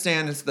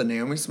understand it's the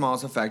Naomi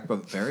Smalls effect,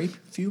 but very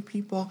few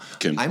people,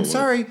 Can I'm pull it.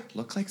 sorry,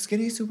 look like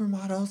skinny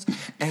supermodels.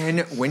 And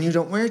when you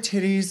don't wear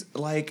titties,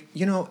 like,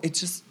 it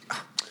just...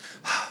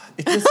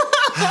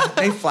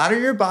 they flatter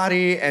your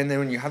body, and then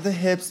when you have the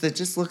hips, that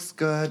just looks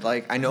good.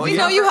 Like I know We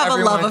know you have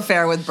a love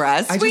affair with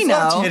breasts. I just we know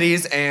love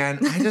titties, and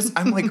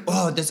I'm like,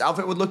 oh, this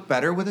outfit would look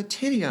better with a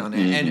titty on it.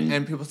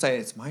 And people say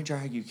it's my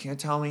drag. You can't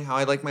tell me how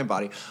I like my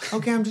body.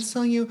 Okay, I'm just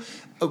telling you,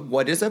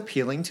 what is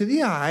appealing to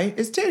the eye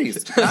is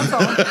titties. That's all.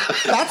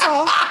 That's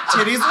all.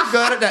 Titties look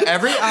good to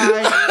every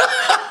eye.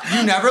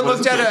 You never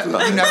looked at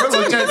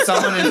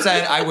someone and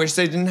said, "I wish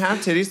they didn't have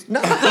titties."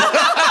 No.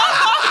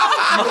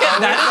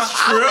 That is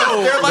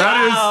true. They're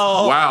like,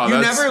 wow. You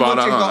That's never spot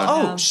look and go,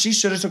 on. oh, she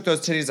should have took those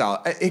titties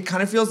out. It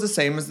kind of feels the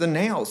same as the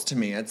nails to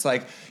me. It's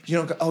like, you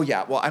don't go, oh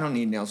yeah, well, I don't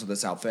need nails with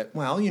this outfit.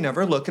 Well, you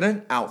never look at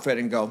an outfit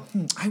and go,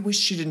 I wish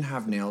she didn't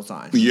have nails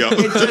on. Yeah.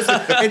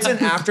 It's an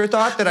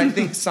afterthought that I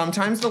think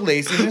sometimes the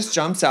laziness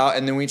jumps out,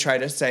 and then we try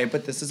to say,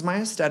 but this is my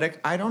aesthetic.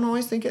 I don't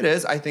always think it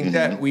is. I think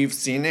that we've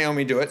seen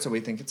Naomi do it, so we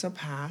think it's a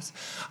pass.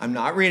 I'm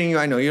not reading you.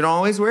 I know you don't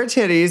always wear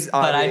titties.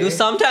 But I do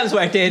sometimes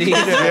wear titties.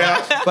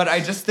 Yeah. But I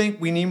just think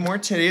we need more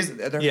titties.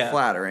 They're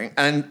flattering.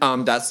 And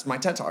that's my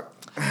TED Talk.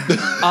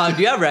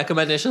 Do you have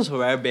recommendations for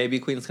where baby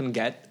queens can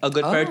get a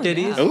good pair of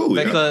titties? Yeah. Oh,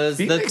 yeah. Because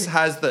Phoenix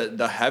has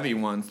the heavy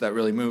ones that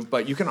really move,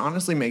 but you can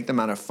honestly make them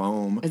out of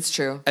foam. it's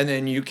true. And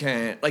then you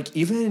can, like,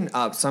 even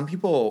some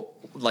people,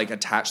 like,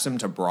 attach them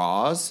to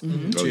bras,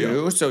 too, Oh,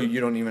 yeah. so you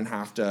don't even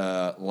have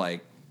to,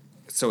 like,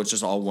 so it's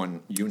just all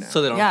one unit.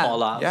 so they don't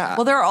fall off. Yeah.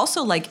 Well, there are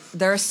also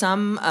there are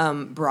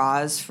some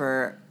bras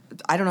for.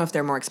 I don't know if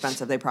they're more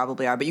expensive. They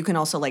probably are, but you can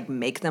also like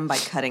make them by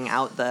cutting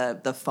out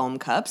the foam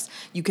cups.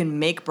 You can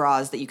make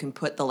bras that you can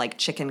put the like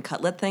chicken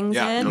cutlet things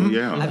Yeah. in. Oh,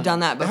 yeah. I've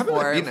done that They have it at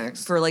before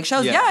Phoenix. for like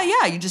shows. Yeah.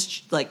 Yeah. You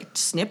just like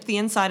snip the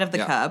inside of the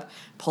Yeah. cup,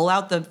 pull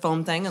out the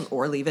foam thing,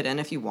 or leave it in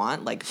if you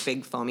want, like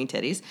big foamy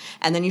titties,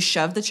 and then you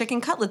shove the chicken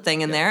cutlet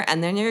thing in there,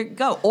 and then you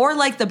go. Or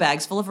like the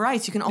bags full of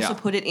rice, you can also Yeah.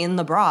 put it in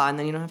the bra, and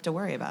then you don't have to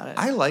worry about it.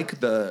 I like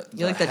the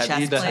like the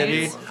heavy chest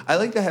titties. plates? I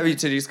like the heavy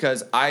titties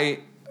because I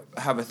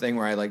have a thing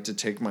where I like to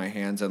take my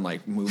hands and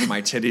like move my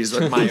titties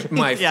with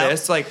my Yeah.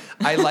 fists. Like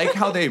I like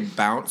how they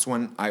bounce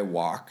when I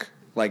walk.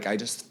 Like I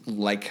just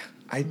like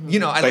I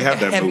like have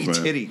a that heavy movement.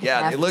 titty.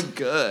 Yeah, they Heft. look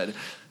good.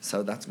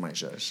 So that's my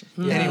shush.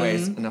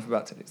 Anyways, enough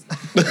about titties.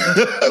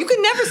 You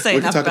can never say We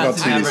can enough talk about about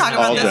titties. We can titties talk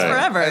about all this day.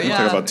 forever. We can Yeah.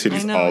 talk about titties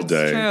I know, all it's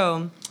day.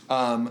 True.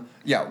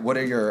 Yeah, what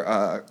are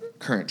your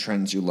current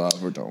trends you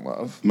love or don't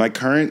love? My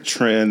current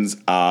trends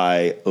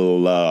I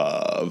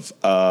love.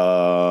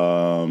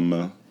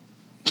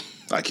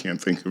 I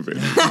can't think of it,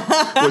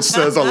 which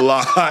says a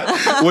lot.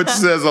 Which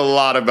says a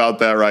lot about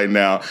that right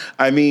now.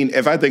 I mean,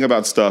 if I think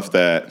about stuff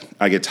that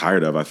I get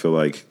tired of, I feel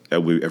like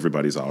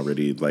everybody's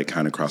already like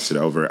kind of crossed it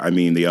over. I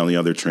mean, the only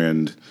other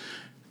trend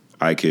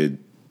I could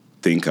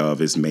think of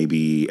is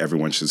maybe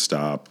everyone should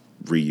stop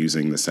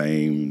reusing the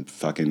same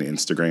fucking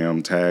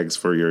Instagram tags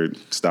for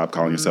stop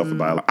calling yourself a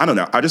bio. I don't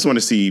know. I just want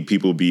to see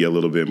people be a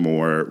little bit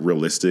more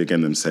realistic in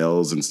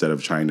themselves instead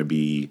of trying to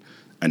be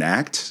an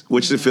act,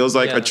 which it feels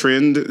like a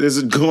trend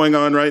is going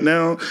on right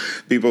now.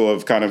 People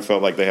have kind of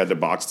felt like they had to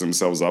box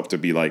themselves up to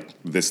be like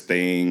this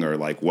thing or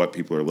like what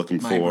people are looking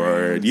for.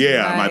 brand.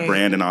 Yeah, my Right.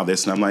 brand and all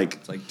this. And I'm like,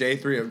 It's like day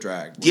 3 of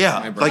drag. yeah,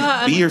 My brand.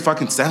 like be your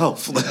fucking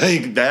self.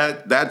 Like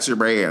that's your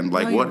brand.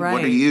 Like No, what you're are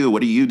right. you?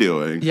 What are you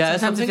doing? Yeah,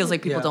 Sometimes it feels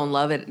like people yeah. don't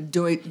love it.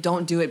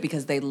 Don't do it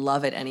because they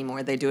love it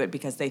anymore. They do it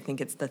because they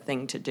think it's the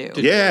thing to do.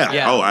 Yeah.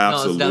 Yeah. Oh, No, it's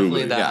absolutely.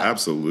 definitely that. Yeah,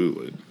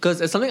 absolutely.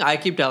 Because it's something I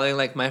keep telling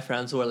like my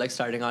friends who are like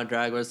starting out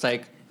drag, where it's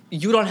like,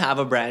 you don't have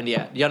a brand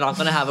yet. You're not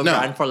gonna have a No.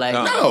 brand for like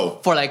No.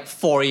 for like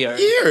 4 years.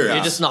 Years.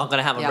 You're just not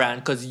gonna have a Yeah.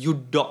 brand because you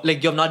don't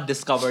like you've not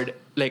discovered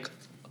like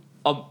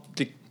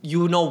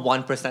you know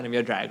 1% of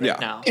your drag right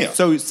now. Yeah.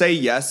 So say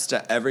yes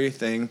to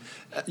everything,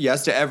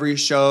 yes to every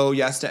show,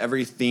 yes to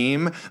every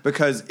theme,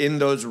 because in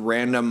those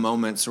random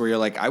moments where you're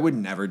like, I would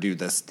never do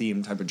this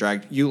theme type of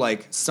drag, you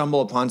like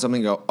stumble upon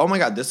something and go, oh my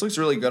God, this looks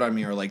really good on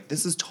me, or like,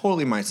 this is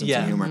totally my sense Yeah.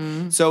 of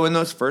humor. So in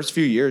those first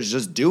few years,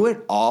 just do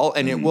it all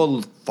and it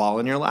will fall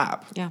in your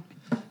lap. Yeah.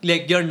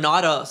 Like you're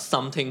not a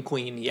something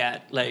queen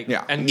yet. Like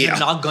Yeah. and Yeah. you're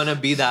not gonna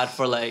be that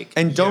for like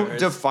And don't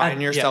years. define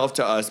And- yourself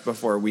to us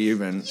before we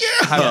even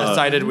have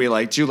decided we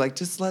liked you. Like,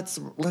 just let's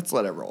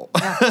let it roll.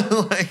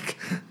 Like,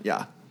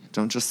 yeah.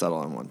 Don't just settle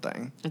on one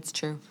thing. It's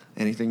true.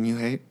 Anything you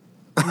hate?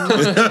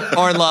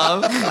 Or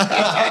love?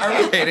 Are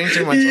we hating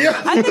too much? Yeah.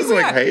 I think It's we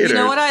like are. haters. You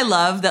know what I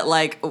love that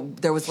like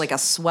there was like a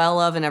swell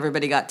of and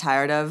everybody got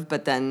tired of,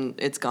 but then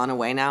it's gone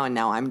away now and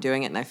now I'm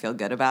doing it and I feel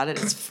good about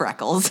it. It's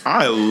freckles.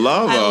 I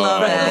love I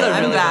love it. Freckles are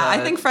I'm really back. I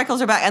good. think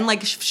freckles are back, and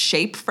like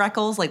shape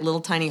freckles, like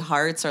little tiny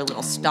hearts or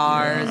little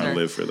stars. I or,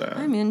 live for that.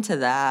 I'm into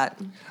that.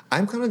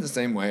 I'm kind of the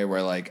same way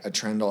where like a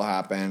trend will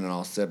happen and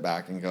I'll sit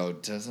back and go,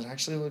 does it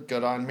actually look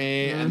good on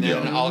me? And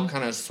then I'll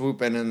kind of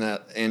swoop in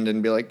that end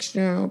and be like,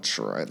 yeah, I'll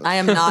try this. I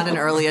am not an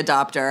early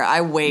adopter.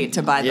 I wait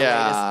to buy the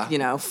Yeah.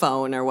 latest,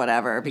 phone or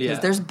whatever because Yeah.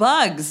 there's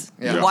bugs.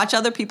 Yeah. Watch watch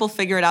other people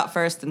figure it out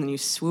first, and then you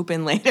swoop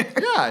in later.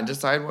 Yeah, and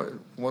decide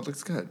what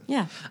looks good.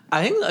 Yeah.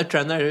 I think a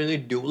trend that I really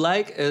do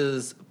like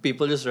is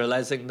people just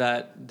realizing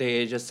that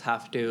they just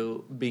have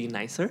to be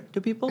nicer to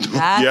people.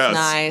 That's Yes,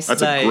 nice.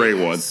 that's Like, a great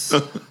one.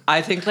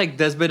 I think like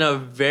there's been a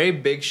very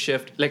big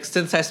shift like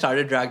since I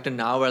started drag to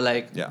now where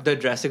like Yeah. the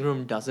dressing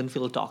room doesn't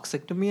feel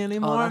toxic to me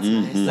anymore. that's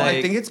nice. Well, I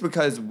Like- think it's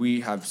because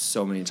we have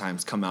so many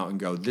times come out and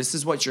go, this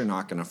is what you're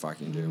not going to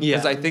fucking do. Yeah.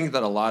 Because I think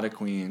that a lot of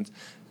queens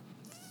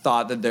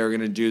thought that they were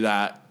going to do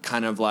that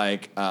kind of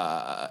like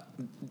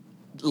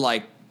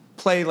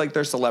play like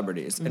they're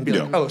celebrities and be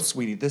like, Yeah. oh,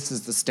 sweetie, this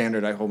is the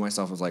standard I hold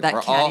myself as like. That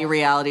we're catty all,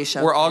 reality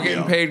show. We're all getting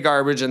Yeah. paid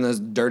garbage in this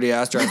dirty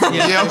ass dress.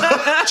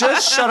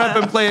 Just shut up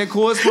and play it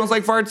cool. It smells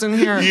like farts in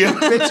here. Yeah.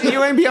 Bitch,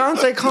 you ain't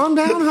Beyonce. Calm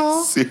down,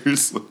 ho.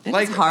 Seriously.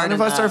 Like, hard none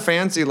of us are enough.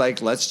 fancy.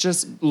 Like, let's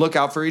just look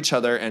out for each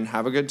other and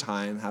have a good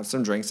time, have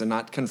some drinks, and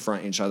not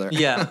confront each other.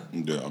 Yeah.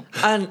 Yeah.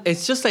 And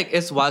it's just like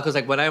it's wild because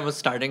like when I was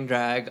starting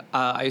drag,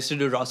 I used to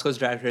do Roscoe's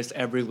Drag Race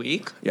every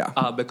week. Yeah.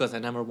 Because I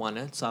never won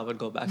it, so I would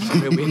go back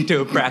every week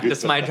to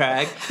practice my drag.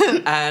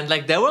 And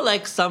like there were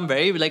like some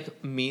very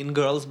like mean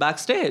girls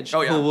backstage Oh,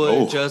 yeah. who would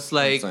Oh, just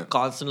like 100%.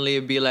 constantly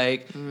be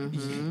like,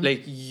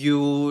 like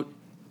you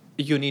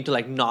need to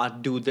like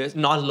not do this,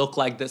 not look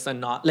like this,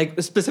 and not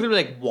like specifically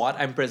like what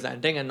I'm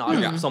presenting, and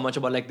not so much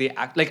about like the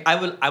act. Like I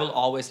will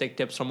always take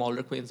tips from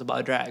older queens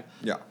about drag.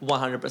 Yeah.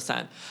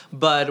 100%.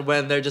 But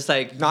when they're just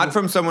like Not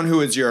from someone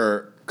who is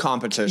your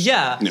competition.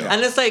 yeah. Yeah.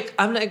 And it's like,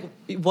 I'm like,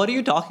 what are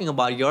you talking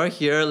about? You're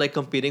here, like,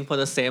 competing for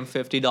the same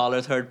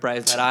 $50 third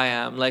prize that I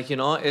am. Like, you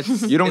know, it's.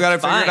 You don't it's got to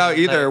figure it fine. out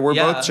either. Like, We're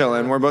yeah. both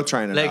chilling. We're both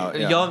trying it Like, out.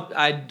 Yeah.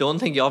 I don't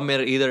think y'all made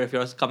it either if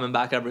you're coming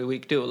back every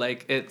week, too.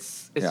 Like,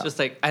 it's Yeah. just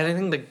like, I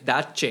think like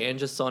that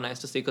change is so nice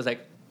to see because,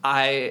 like,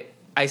 I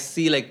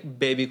see like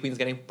baby queens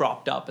getting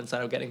propped up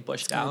instead of getting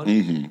pushed down.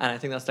 And I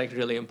think that's like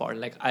really important.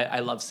 Like,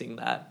 I love seeing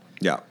that.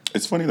 Yeah.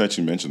 It's funny that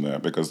you mentioned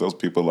that because those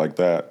people like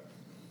that,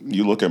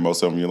 you look at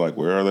most of them, you're like,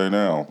 where are they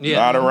now? Yeah.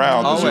 Not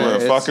around because you were a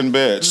Always. fucking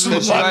bitch.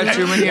 You got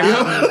too many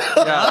happening.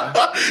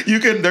 Yeah. You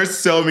can. There's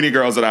so many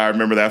girls that I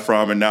remember that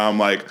from, and now I'm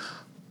like,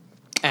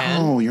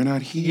 And oh, you're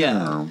not here.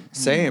 Yeah.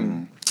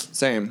 Same.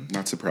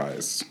 Not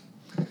surprised.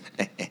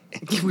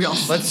 We all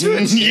Let's do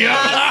it.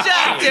 Yeah.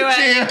 just do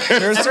it.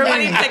 There's so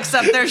Everybody many. picks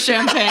up their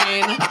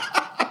champagne.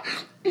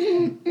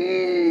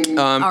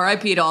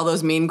 R.I.P. to all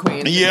those mean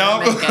queens. who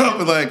Yeah. didn't make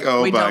it. Like,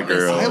 oh, We my don't miss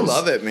girls. I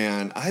love it,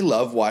 man. I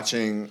love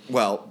watching,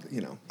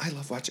 I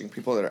love watching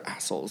people that are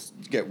assholes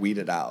get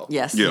weeded out.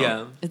 Yes. Yeah.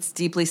 yeah. It's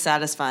deeply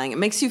satisfying. It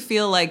makes you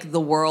feel like the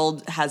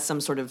world has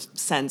some sort of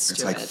sense It's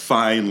to like, it.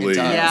 finally, It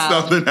does. Yeah.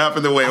 something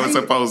happened the way it was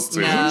supposed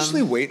to. Yeah. I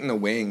usually wait in the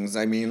wings.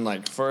 I mean,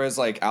 like, for as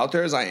like out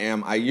there as I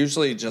am, I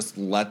usually just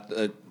let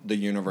the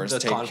universe The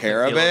take conflict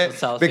care of deal with it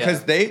itself,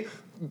 because yeah.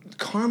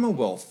 karma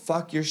will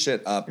fuck your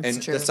shit up. It's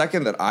And true. the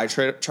second that I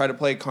try to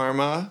play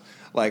karma,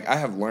 like I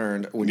have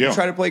learned, when Yeah. you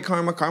try to play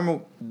karma,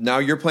 now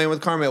you're playing with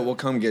karma, it will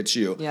come get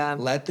you. Yeah.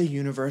 Let the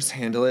universe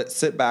handle it.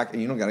 Sit back,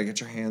 and you don't got to get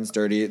your hands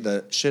dirty.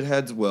 The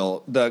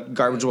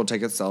garbage will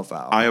take itself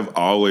out. I have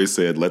always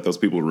said, let those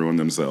people ruin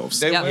themselves.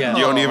 They Yeah. will. Yeah.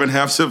 You don't even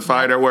have to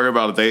fight or worry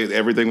about it.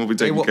 Everything will be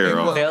taken will- care they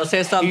of. will. They'll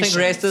say something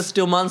Patience. racist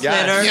 2 months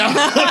Yes. later.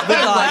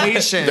 Yeah.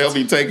 Patience. They'll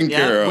be taken Yeah.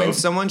 care When of.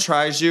 someone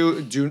tries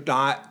you, do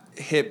not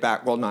hit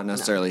back. Well, not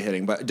necessarily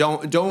hitting, but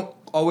don't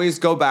always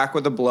go back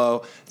with a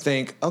blow.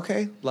 Think,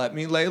 okay, let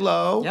me lay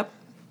low. Yep.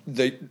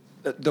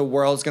 The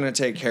world's gonna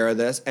take care of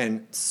this,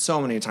 and so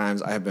many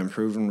times I have been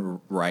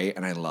proven right,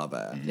 and I love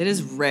it. It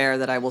is rare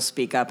that I will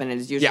speak up, and it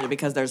is usually Yeah.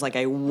 because there's like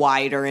a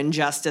wider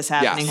injustice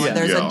happening, Yes. or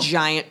there's Yeah. a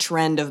giant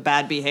trend of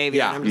bad behavior.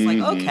 Yeah. And I'm just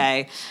like,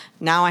 okay,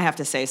 now I have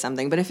to say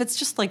something. But if it's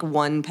just like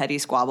one petty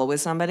squabble with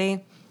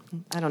somebody,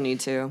 I don't need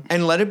to.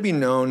 And let it be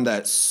known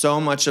that so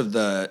much of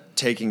the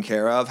taking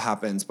care of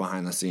happens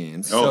behind the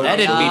scenes. Oh, So- Let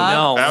it be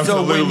known. So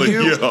Absolutely,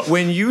 yeah.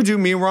 when you do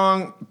me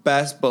wrong,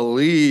 best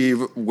believe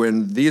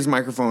when these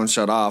microphones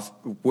shut off,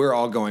 we're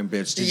all going,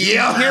 bitch. Did you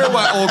hear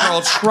what old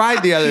girl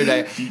tried the other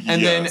day?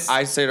 And Yes. then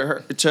I say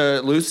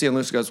to Lucy, and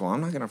Lucy goes, well,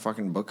 I'm not gonna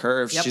fucking book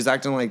her if Yep. she's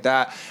acting like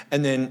that.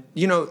 And then,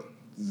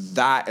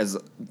 that is,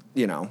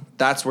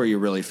 that's where you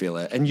really feel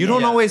it. And you don't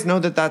Yeah. always know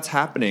that that's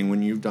happening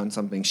when you've done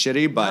something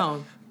shitty, but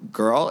No.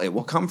 girl, it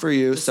will come for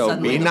you. So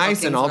suddenly be the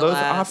nice in all those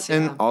bookings relax,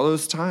 yeah. all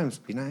those times.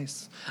 Be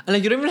nice. And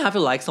like you don't even have to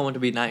like someone to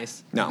be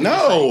nice. No.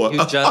 No.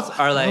 You just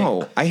are like,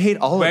 No, I hate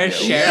all we're of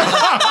you. sharing.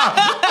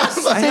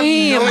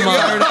 Same. I'm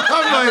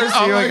like,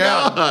 oh my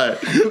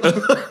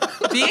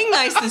God. Being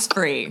nice is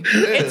free.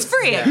 It's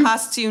free. It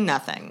costs you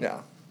nothing. Yeah.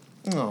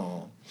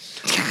 Oh.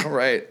 All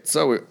right.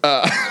 So,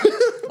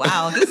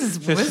 Wow, this is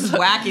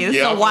wacky. This is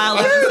Yeah. a wild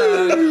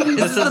episode.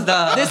 This is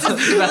the This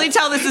is you really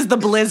tell this is the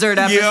Blizzard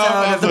episode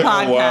I of the was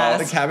like, wow.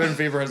 the podcast. cabin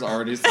fever has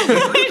already started.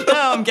 I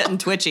know, I'm getting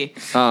twitchy.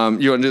 You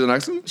want to do the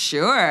next one?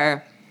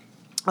 Sure.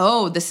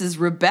 Oh, this is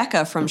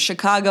Rebecca from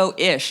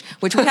Chicago-ish,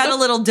 which we had a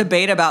little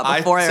debate about I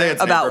before say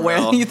it's about where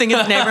Naperville. you think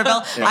it's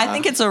Naperville. Yeah. I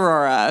think it's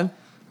Aurora.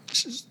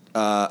 It's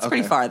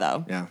Pretty far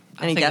though. Yeah. Any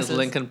I think it's guesses?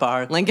 Lincoln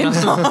Park. Lincoln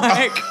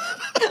Park.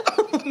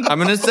 I'm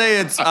going to say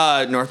it's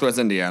Northwest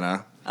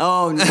Indiana.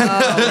 Oh, no.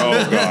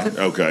 Oh, God.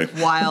 Okay.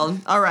 Wild.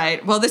 All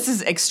right. Well, this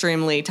is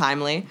extremely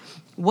timely.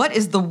 What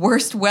is the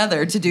worst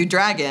weather to do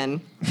drag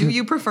in? Do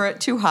you prefer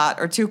it too hot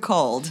or too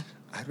cold?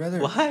 I'd rather.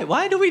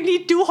 Why do we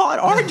need too hot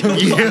or too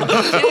cold?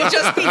 Can it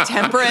just be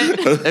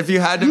temperate? If you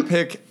had to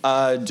pick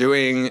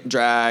doing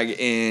drag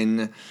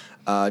in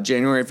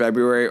January,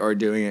 February, or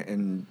doing it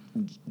in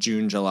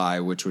June,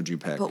 July, which would you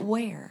pick? But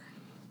where?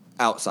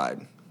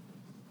 Outside.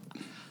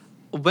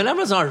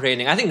 Whenever it's not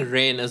raining, I think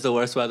rain is the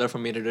worst weather for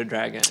me to do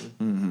drag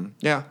in.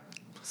 Yeah.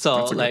 So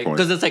That's a good like, point.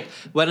 because it's like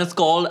when it's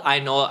cold, I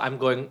know I'm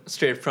going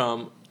straight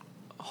from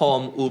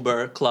home,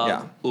 Uber,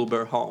 club,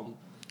 Uber, home.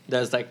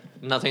 There's like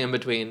nothing in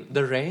between.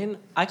 The rain,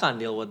 I can't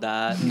deal with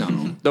that.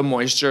 No. The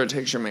moisture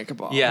takes your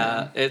makeup off.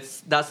 Yeah,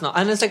 that's not,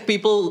 and it's like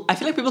people. I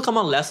feel like people come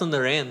on less in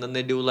the rain than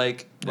they do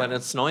like when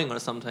it's snowing or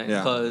something. Yeah.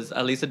 Because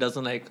at least it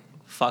doesn't like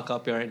fuck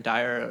up your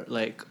entire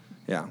like.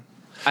 Yeah.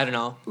 I don't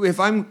know. If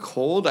I'm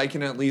cold, I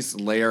can at least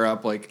layer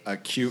up like a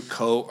cute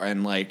coat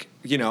and like,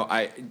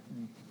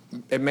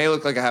 it may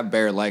look like I have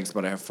bare legs,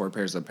 but I have 4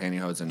 pairs of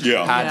pantyhose and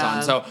pads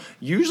on. So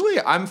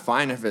usually I'm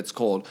fine if it's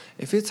cold.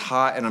 If it's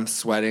hot and I'm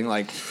sweating,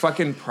 like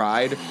fucking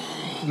Pride,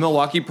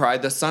 Milwaukee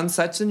Pride, the sun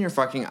sets in your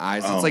fucking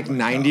eyes. It's like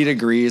 90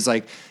 degrees.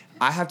 Like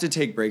I have to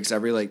take breaks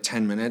every like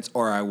 10 minutes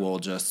or I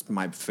will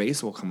my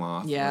face will come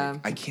off. Yeah.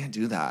 Like, I can't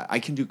do that. I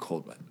can do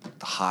cold, but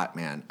the hot,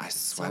 man, I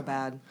sweat. So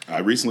bad. I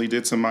recently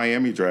did some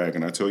Miami drag,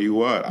 and I tell you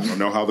what, I don't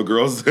know how the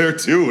girls there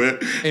do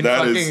it. In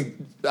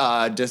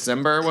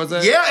December, was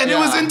it? Yeah, and it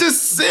was in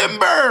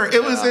December.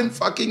 It was in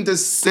fucking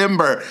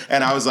December.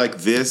 And I was like,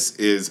 this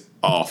is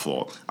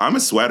awful. I'm a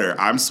sweater.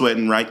 I'm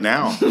sweating right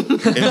now in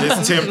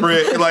this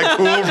temperate, like,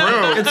 cool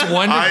room. It's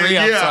 1 degree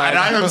outside. Yeah, and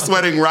I am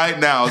sweating right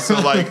now. So,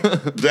 like,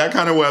 that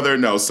kind of weather,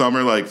 no,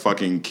 summer, like,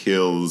 fucking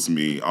kills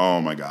me.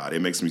 Oh, my God.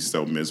 It makes me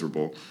so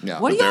miserable. Yeah.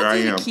 What do But y'all there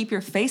I do am. to keep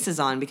your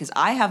faces on? Because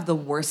I have the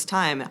worst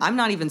time. I'm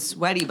not even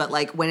sweaty, but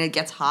like when it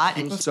gets hot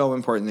and It's so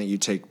important that you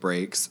take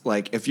breaks.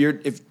 Like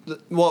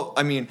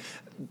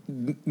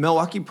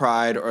Milwaukee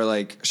Pride or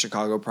like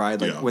Chicago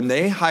Pride, like when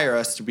they hire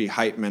us to be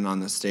hype men on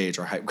the stage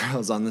or hype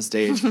girls on the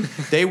stage,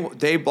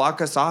 they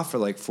block us off for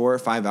like 4 or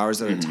 5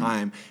 hours at a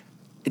time.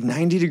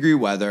 90-degree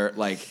weather,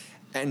 like,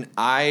 and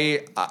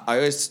I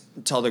always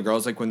tell the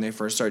girls, like, when they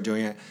first start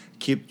doing it,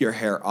 keep your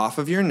hair off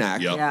of your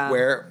neck. Yep. Yeah.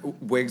 Wear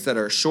wigs that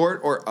are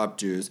short or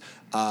updos.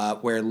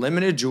 Wear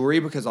limited jewelry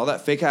because all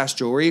that fake ass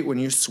jewelry, when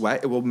you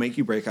sweat, it will make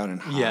you break out in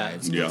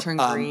hives. Yeah. turn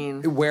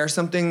green. Wear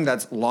something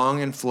that's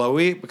long and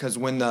flowy because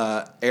when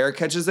the air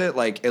catches it,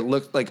 like it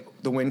looks like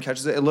the wind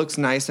catches it, it looks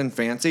nice and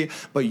fancy,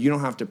 but you don't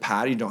have to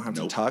pad, you don't have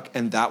to tuck,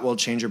 and that will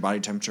change your body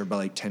temperature by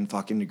like 10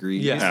 fucking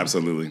degrees. Yeah.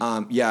 Absolutely.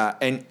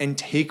 And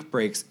take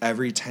breaks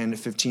every 10 to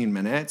 15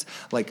 minutes.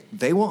 Like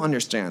they will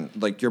understand.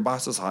 Like your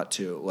boss is hot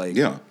too. Like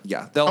they'll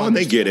and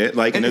they get it.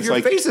 Like, and and if it's your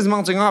like face is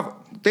melting off,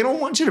 they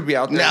don't want you to be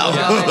out there.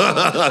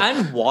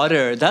 And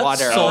water. That's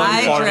so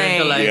Hydrate. important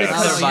to like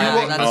Yes.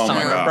 surviving That the is Oh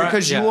my summer. God.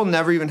 Because you will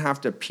never even have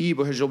to pee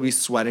because you'll be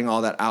sweating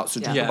all that out. So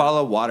drink Yeah. a bottle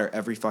of water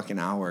every fucking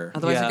hour.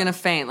 Otherwise, Yeah. you're gonna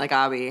faint like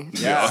Abby.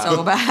 Yeah.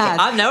 So bad.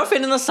 I've never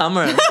been in the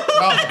summer.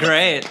 Oh,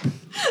 great.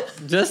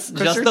 Just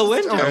the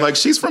winter. I'm like,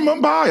 she's from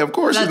Mumbai. Of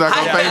course she's not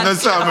going to pay in the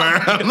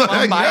summer. I'm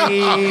like,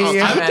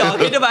 I'm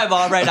talking to my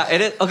mom right now.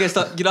 It is okay.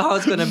 So you know how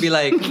it's gonna be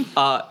like?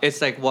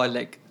 It's like what,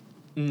 like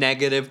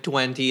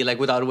 -20, like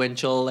without wind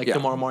chill, like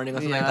tomorrow morning or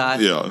something like that.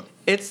 Yeah.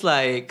 It's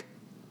like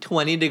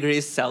 20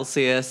 degrees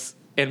Celsius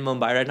in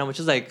Mumbai right now, which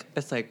is like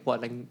it's like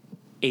what, like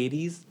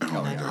 80s,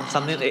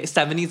 something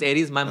 70s,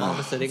 80s. My mom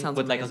is sitting Sounds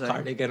with like amazing. a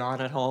cardigan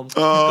on at home.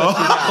 Oh.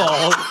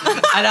 Cold.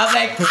 And I'm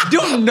like,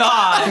 do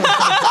not.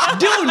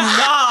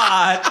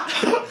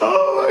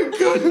 Oh my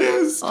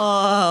goodness.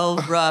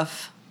 Oh,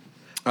 rough.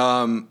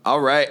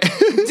 All right.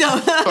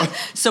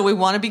 So we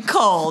want to be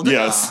cold.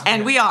 Yes.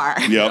 And we are.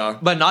 Yep.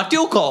 But not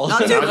too cold.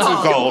 Not too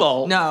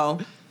cold. No.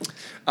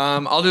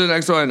 I'll do the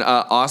next one.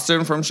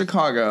 Austin from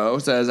Chicago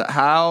says,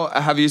 how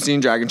have you seen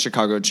drag in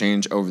Chicago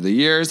change over the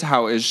years?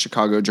 How is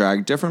Chicago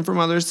drag different from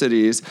other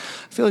cities?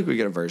 I feel like we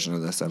get a version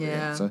of this every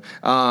Yeah. episode.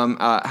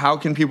 How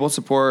can people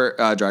support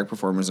drag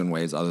performers in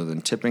ways other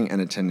than tipping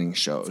and attending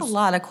shows? That's a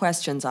lot of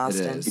questions,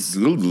 Austin. is.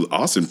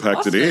 Austin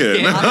packed it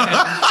in.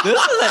 This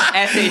is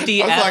an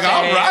SAT. I was like,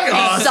 all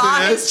right, He saw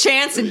Austin. his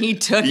chance and he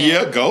took it.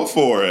 Yeah, go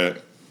for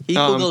it. He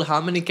googled how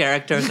many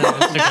characters in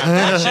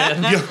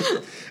Instagram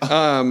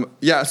mentioned.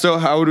 Yeah, so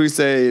how would we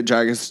say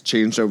drag has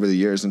changed over the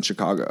years in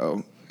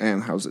Chicago?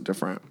 And how's it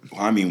different?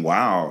 I mean,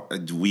 wow.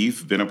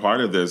 We've been a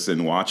part of this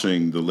and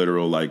watching the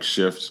literal like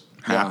shift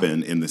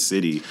happen in the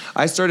city.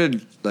 I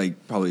started like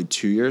probably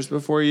 2 years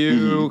before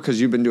you because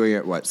you've been doing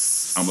it, what?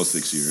 Almost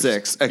 6 years.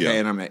 6. Okay, Yeah.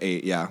 and I'm at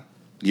 8, yeah.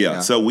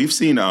 Yeah. So we've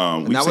seen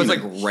And that was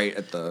like right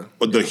at the...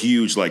 the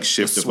huge like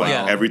shift of like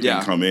swell. everything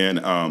Yeah. come in.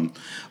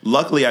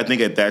 Luckily, I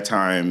think at that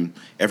time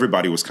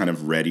everybody was kind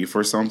of ready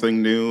for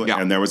something new, Yeah.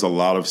 and there was a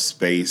lot of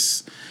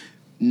space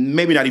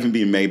maybe not even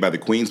being made by the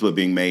queens, but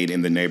being made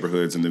in the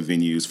neighborhoods and the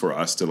venues for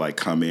us to like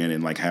come in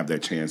and like have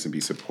that chance and be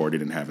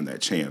supported and having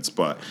that chance.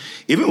 But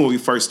even when we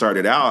first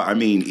started out, I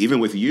mean, even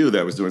with you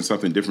that was doing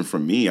something different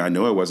from me, I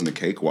know it wasn't a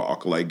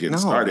cakewalk like getting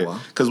started,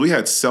 because we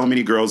had so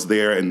many girls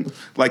there, and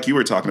like you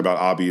were talking about,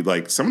 Abhi,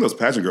 like some of those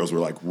pageant girls were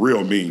like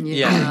real mean.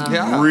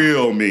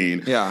 Real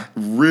mean.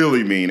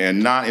 Really mean,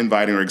 and not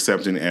inviting or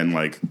accepting, and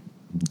like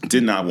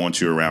did not want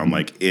you around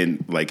like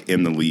in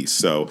the least.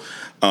 So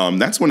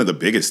that's one of the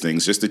biggest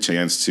things, just a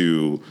chance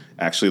to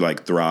actually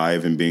like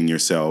thrive and being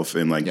yourself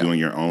and like doing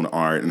your own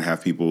art and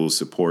have people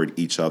support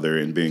each other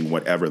and being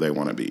whatever they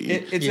want to be.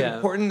 It's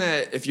important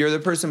that if you're the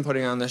person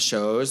putting on the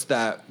shows,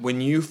 that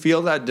when you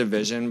feel that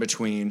division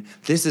between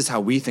this is how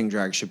we think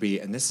drag should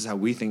be and this is how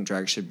we think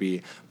drag should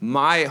be,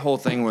 my whole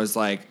thing was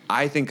like,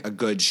 I think a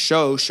good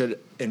show should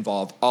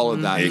involve all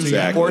of that. Exactly.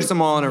 So you force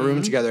them all in a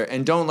room together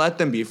and don't let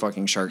them be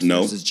fucking sharks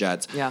versus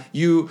jets.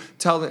 You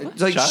tell them,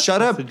 like,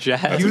 shut up. That's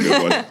a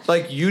good one.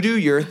 Like, you do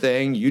your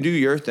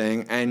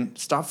thing, and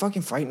stop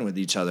fucking fighting with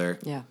each other.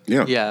 Yeah.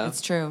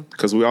 It's true.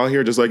 Because we all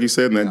here, just like you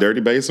said, in that dirty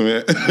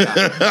basement,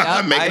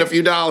 making a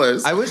few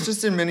dollars. I was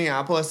just in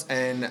Minneapolis,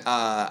 and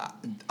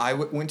I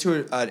went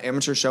to an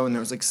amateur show, and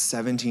there was like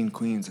 17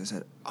 queens. I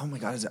said, oh my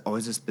God, is it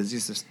always this busy?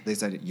 They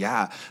said,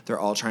 yeah, they're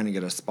all trying to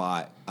get a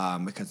spot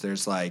because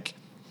there's like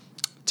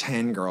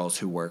 10 girls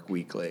who work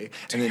weekly.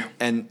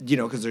 And you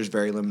know, because there's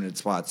very limited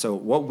spots. So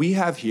what we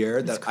have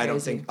here that I don't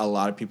think a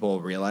lot of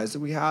people realize that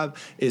we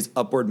have is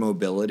upward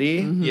mobility.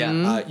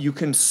 You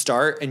can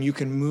start and you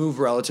can move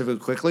relatively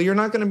quickly. You're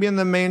not going to be in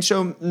the main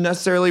show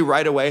necessarily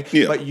right away,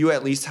 but you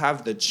at least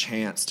have the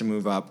chance to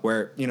move up,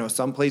 where, you know,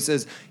 some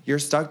places you're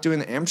stuck doing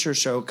the amateur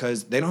show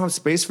because they don't have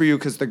space for you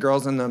because the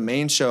girls in the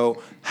main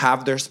show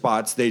have their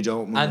spots. They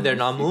don't move. And they're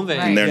not moving.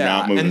 And they're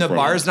not moving. And the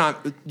bar's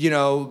not, you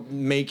know,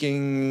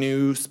 making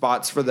new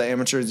spots for the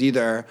amateurs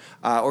either,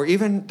 or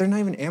even they're not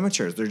even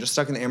amateurs, they're just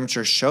stuck in the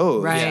amateur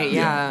shows.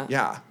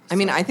 I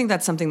mean, I think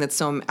that's something that's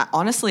so,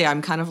 honestly,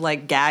 I'm kind of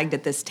like gagged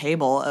at this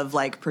table of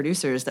like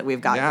producers that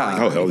we've got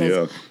going on. Hell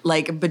yeah.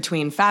 Like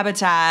between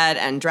Fabitat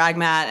and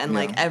Dragmat and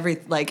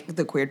like like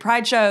the Queer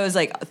Pride shows,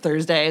 like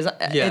Thursdays,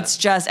 it's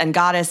just, and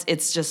Goddess,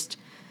 it's just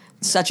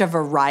such a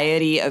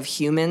variety of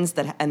humans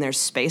and there's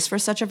space for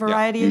such a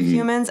variety of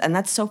humans, and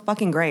that's so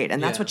fucking great,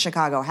 and that's what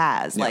Chicago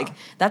has. Like,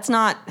 that's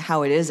not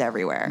how it is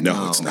everywhere.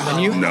 No, it's not.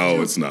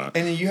 It's not.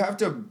 And you have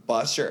to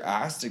bust your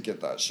ass to get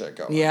that shit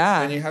going.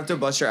 And you have to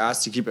bust your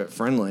ass to keep it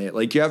friendly.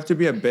 Like, you have to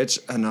be a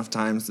bitch enough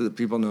times so that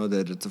people know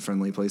that it's a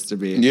friendly place to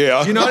be. You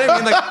know what I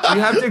mean? Like, you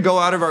have to go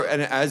out of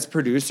and as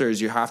producers,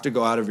 you have to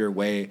go out of your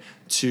way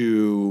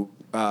to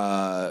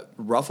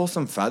ruffle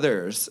some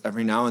feathers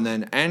every now and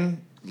then.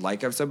 And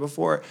like I've said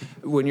before,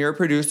 when you're a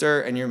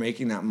producer and you're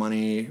making that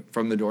money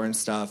from the door and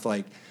stuff,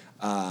 like,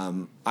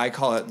 I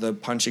call it the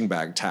punching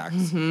bag tax.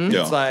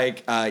 It's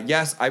like,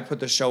 yes, I put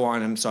the show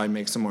on and so I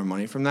make some more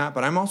money from that,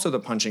 but I'm also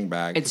the punching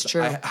bag. It's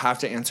true. I have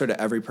to answer to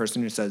every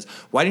person who says,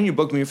 why didn't you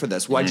book me for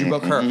this? Why'd you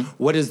book her?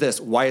 What is this?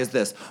 Why is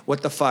this?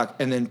 What the fuck?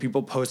 And then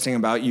people posting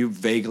about you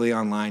vaguely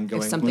online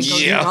going, if something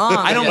goes wrong,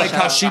 I don't like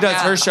how she does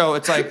her show.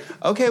 It's like,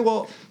 okay,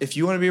 well, if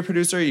you want to be a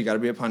producer, you got to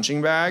be a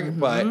punching bag,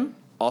 but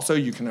also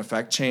you can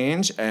affect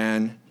change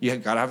and you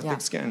got to have a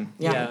thick skin.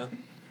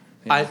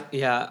 I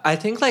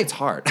think like It's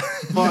hard,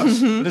 but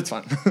it's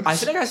fun. I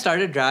feel like I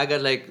started drag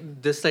at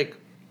like this like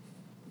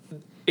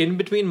in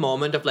between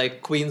moment of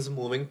like Queens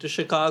moving to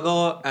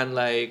Chicago and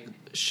like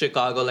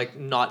Chicago like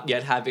not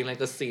yet having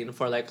like a scene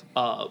for like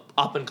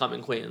up and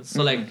coming queens.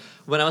 So like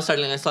when I was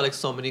starting, I saw like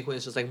so many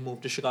queens just like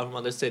move to Chicago from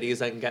other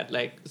cities and get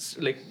like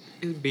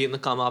be in the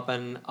come up,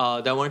 and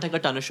there weren't like a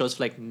ton of shows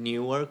for like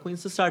newer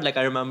queens to start. Like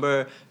I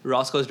remember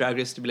Roscoe's Drag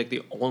Race to be like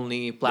the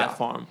only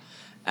platform,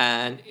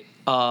 and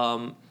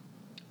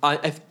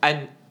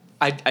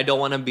I don't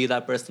want to be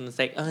that person that's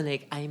like, oh,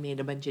 like, I made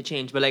a bunch of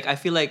change. But, like, I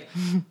feel like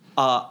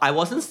I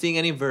wasn't seeing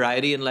any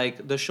variety in,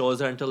 like, the shows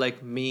there until,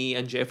 like, me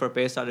and Jay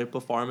Forpay started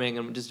performing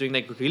and just doing,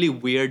 like, really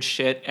weird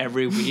shit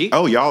every week.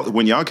 Oh,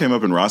 when y'all came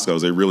up in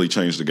Roscoe's, they really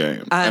changed the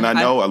game. And I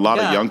know a lot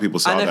of young people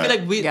saw that. And I feel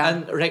like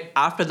and, like,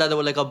 after that, there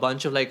were, like, a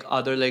bunch of, like,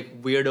 other,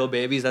 like, weirdo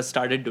babies that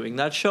started doing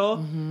that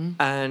show.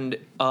 And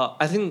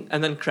I think,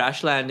 and then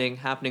Crash Landing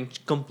happening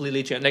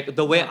completely changed. Like,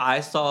 the way I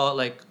saw,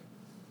 like,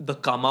 the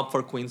come up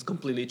for queens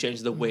completely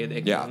changed the way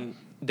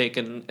they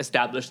can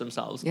establish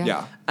themselves. And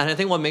I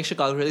think what makes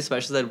Chicago really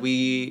special is that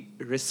we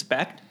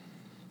respect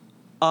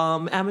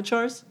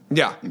amateurs.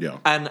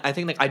 And I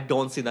think like I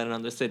don't see that in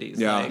other cities.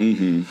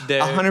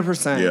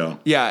 100%.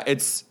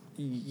 It's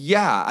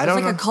I don't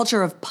it's like know. a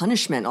culture of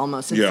punishment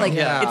almost. It's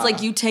it's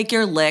like you take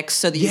your licks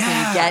so that you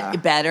can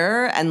get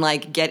better and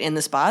like get in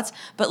the spots.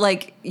 But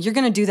like you're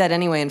gonna do that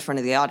anyway in front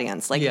of the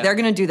audience. Like they're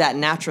gonna do that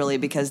naturally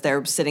because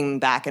they're sitting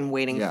back and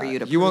waiting for you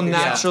to. You will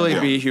naturally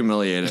be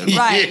humiliated.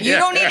 Right. You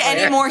don't need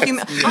any more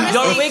humiliation.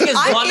 Honestly,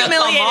 I'm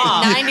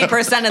humiliated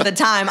 90% of the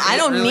time. I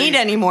don't need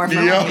any more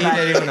from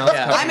anybody.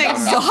 I'm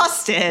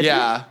exhausted.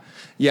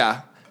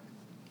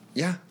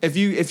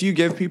 If you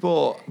give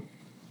people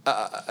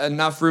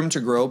enough room to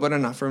grow, but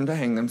enough room to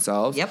hang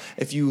themselves.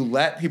 If you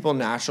let people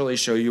naturally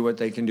show you what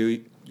they can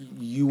do,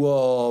 you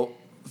will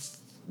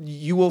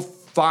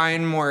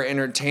find more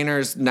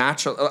entertainers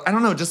natural. I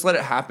don't know, just let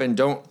it happen.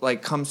 Don't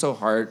like come so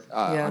hard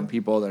on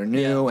people that are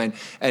new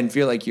and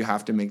feel like you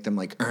have to make them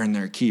like earn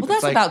their keep. Well,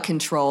 that's like, about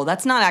control.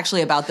 That's not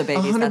actually about the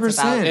babies. 100%. That's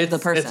about the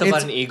person. It's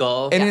about an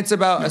ego. And it's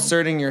about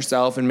asserting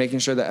yourself and making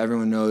sure that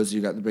everyone knows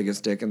you got the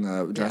biggest dick in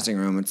the dressing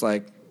room. It's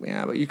like,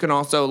 yeah, but you can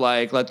also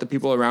like let the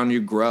people around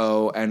you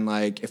grow, and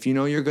like if you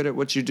know you're good at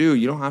what you do,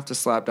 you don't have to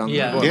slap down the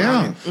people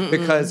around you,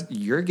 because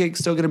your gig's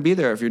still gonna be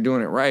there if you're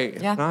doing it right.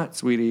 If not,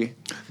 sweetie,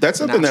 that's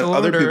something that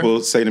other order. people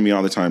say to me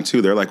all the time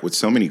too. They're like, with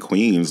so many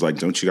queens, like,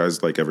 don't you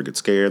guys like ever get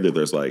scared that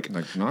there's like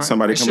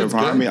somebody coming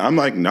behind me? I'm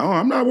like, no,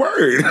 I'm not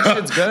worried.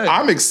 It's good.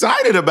 I'm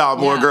excited about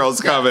more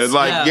girls coming.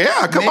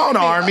 Like, come on,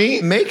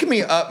 Army, make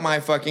me up my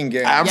fucking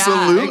game.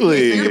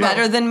 Absolutely. If you're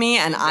better than me,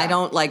 and I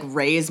don't like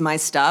raise my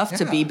stuff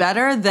to be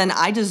better, then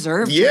I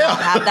deserve to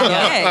have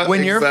that gig.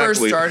 When you're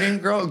first starting,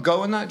 girl,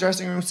 go in that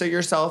dressing room, sit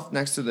yourself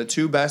next to the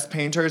two best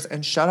painters,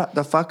 and shut up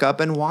the fuck up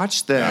and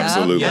watch them.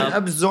 Absolutely. And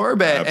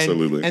absorb it.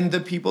 Absolutely. And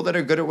the people that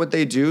are good at what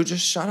they do,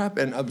 just shut up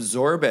and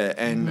absorb it.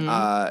 And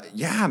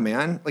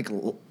man, like,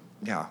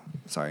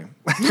 sorry.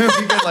 We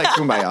get like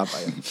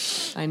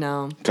kumbaya. I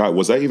know. God,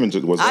 was that I don't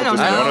just know.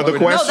 one of the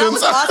questions? No, that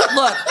was Austin.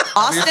 Look,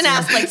 Austin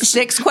asked like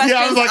 6 questions.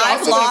 I was like, I've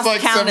Austin lost has,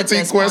 like, count 17 at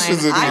this questions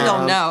point. in I here.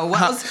 don't know.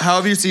 How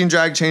have you seen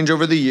drag change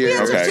over the years?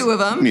 answered 2 of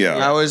them. Yeah.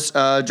 How is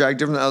drag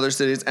different than other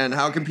cities, and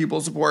how can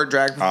people support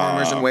drag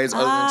performers in ways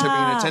other than tipping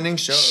and attending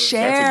shows?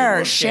 Share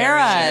us.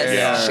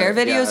 Yeah. Share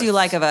videos Yes. you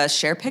like of us.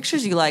 Share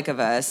pictures you like of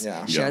us.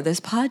 Yeah. Share this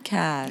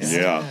podcast.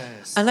 Yeah.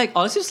 And like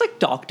honestly, just like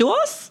talk to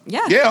us.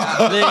 Yeah. Yeah.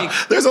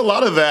 Like- There's a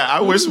lot of that.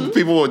 I wish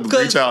people would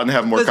reach out and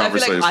have more Because I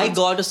conversations. feel like I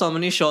go to so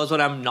many shows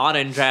when I'm not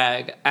in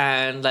drag,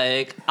 and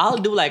like I'll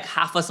do like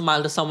half a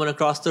smile to someone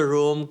across the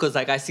room because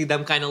like I see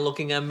them kind of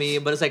looking at me,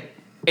 but it's like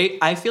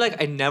I feel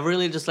like I never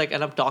really just like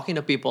end up talking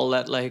to people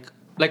that like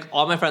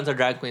all my friends are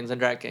drag queens and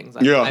drag kings.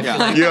 I feel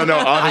like no,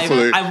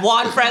 honestly. I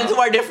want friends who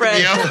are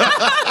different.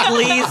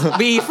 Please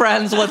be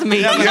friends with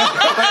me. But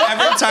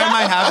every time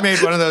I have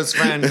made one of those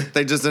friends,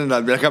 they just ended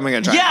up becoming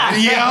a drag.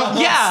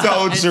 Yeah.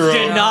 So true.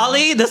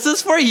 Denali, this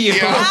is for you.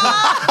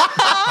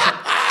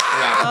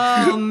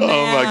 Oh, man.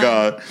 Oh my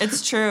God.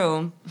 It's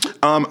true.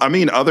 I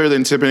mean, other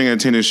than tipping and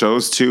attending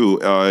shows too,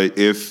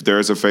 if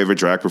there's a favorite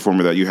drag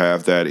performer that you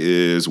have that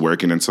is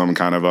working in some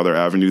kind of other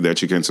avenue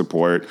that you can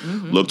support,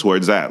 look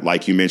towards that.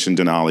 Like you mentioned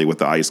Denali with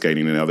the ice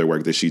skating and other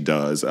work that she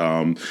does.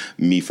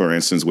 Me, for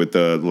instance, with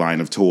the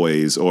line of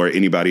toys, or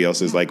anybody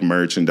else's like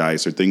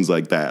merchandise or things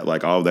like that.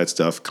 Like all of that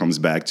stuff comes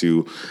back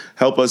to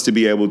help us to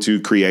be able to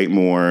create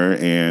more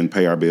and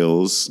pay our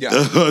bills.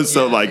 Yeah.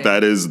 So like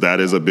that is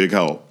a big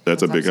help.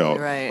 That's a big help.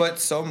 Right. But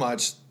so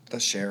much the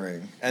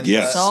sharing. And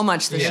So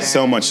much the sharing.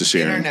 So much to the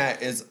share.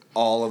 internet is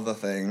all of the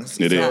things.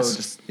 It so is.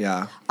 Just,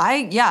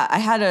 I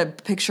had a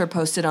picture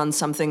posted on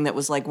something that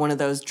was like one of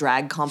those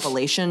drag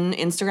compilation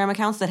Instagram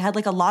accounts that had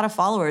like a lot of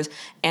followers,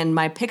 and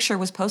my picture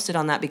was posted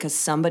on that because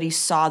somebody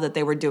saw that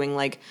they were doing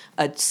like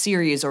a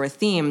series or a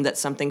theme that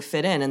something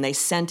fit in, and they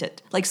sent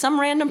it. Like some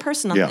random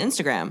person on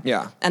Instagram.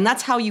 Yeah. And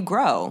that's how you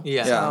grow.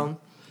 Yeah. So,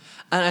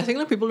 And I think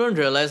like people don't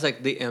realize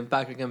like the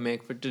impact you can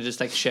make to just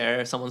like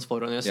share someone's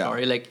photo on your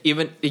story. Like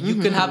even you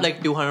can have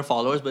like 200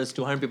 followers, but it's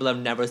 200 people that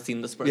have never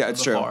seen this person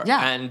it's true. before.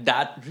 Yeah. And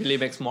that really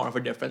makes more of a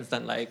difference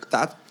than like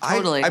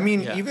Totally. I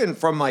mean, even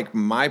from like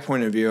my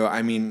point of view,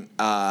 I mean,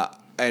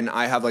 and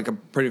I have like a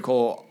pretty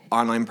cool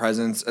online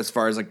presence as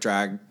far as like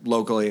drag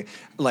locally.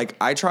 Like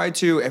I try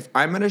to, if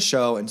I'm at a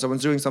show and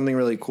someone's doing something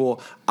really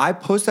cool, I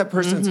post that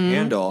person's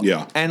handle.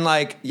 Yeah. And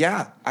like,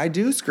 I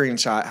do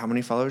screenshot how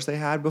many followers they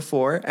had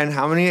before and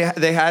how many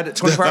they had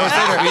 24 hours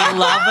later. we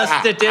love a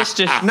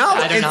statistic. No,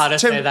 I don't know how to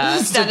say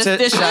that.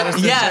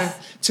 Statistician.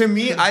 Yes. To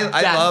me,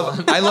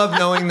 I love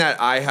knowing that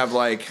I have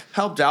like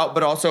helped out,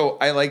 but also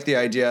I like the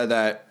idea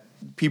that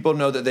people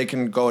know that they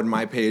can go on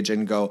my page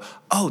and go,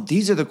 oh,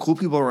 these are the cool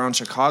people around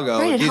Chicago.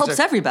 Right, it These helps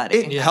everybody.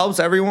 It helps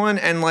everyone,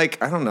 and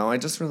like I don't know, I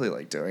just really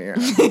like doing it.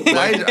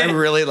 I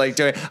really like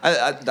doing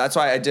it. That's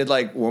why I did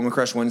like Woman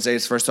Crush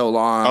Wednesdays for so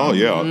long. Oh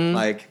yeah.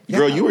 Like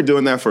Girl, you were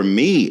doing that for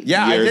me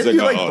Yeah, I years did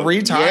ago. you like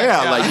 3 times.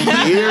 Yeah,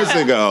 like years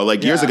ago.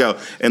 Years ago.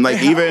 And like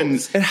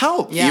it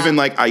helps. Yeah. even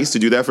like I used to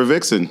do that for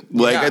Vixen.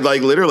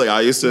 Like literally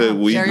I used to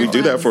we Share your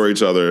do that friends. for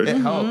each other. It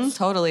helps.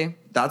 Totally.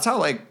 That's how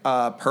like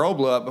Pearl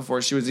blew up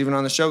before she was even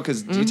on the show,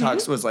 because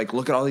Detox was like,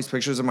 look at all these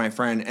pictures of my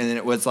friend, and then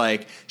it was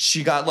like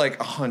she got like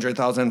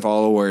 100,000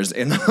 followers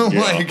in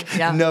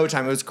no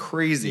time. It was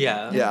crazy.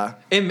 Yeah.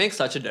 It makes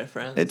such a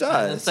difference. It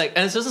does. And it's like,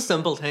 and it's just a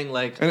simple thing.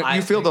 Like And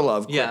you feel the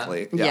love Yeah.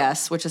 quickly.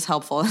 Yes, which is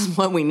helpful. Is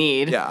what we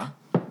need. Yeah.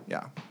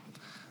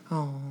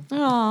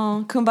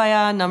 Oh,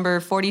 Kumbaya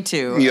number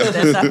 42 Yeah. of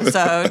this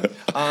episode.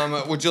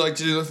 Would you like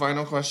to do the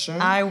final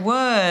question? I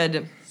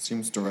would.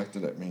 Seems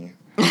directed at me.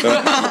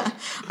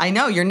 I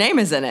know, your name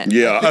is in it.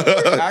 Yeah.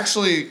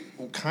 Actually,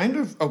 kind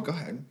of. Oh, go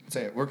ahead.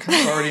 Say it. We're kind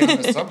of already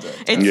on the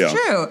subject. It's Yeah.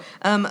 true.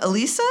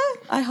 Elisa,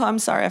 I'm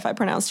sorry if I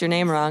pronounced your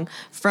name wrong,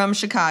 from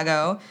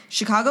Chicago.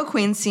 Chicago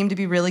queens seem to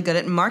be really good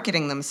at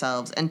marketing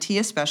themselves, and tea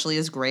especially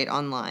is great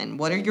online.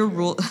 What are your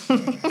rules?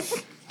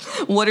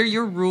 What are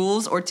your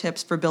rules or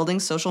tips for building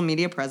social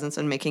media presence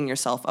and making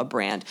yourself a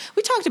brand?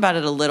 We talked about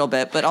it a little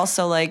bit, but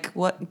also like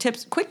what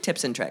tips, quick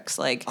tips and tricks.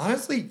 Like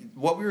honestly,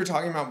 what we were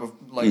talking about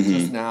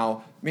just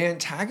now, man,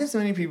 tag as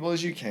many people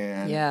as you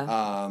can.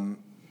 Yeah.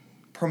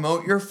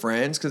 Promote your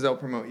friends because they'll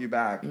promote you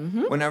back.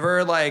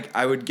 Whenever like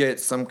I would get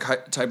some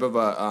type of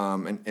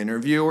an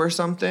interview or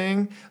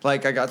something,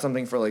 like I got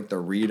something for like the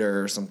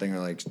Reader or something, or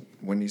like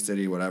Windy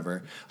City,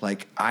 whatever.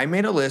 Like I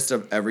made a list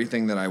of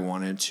everything that I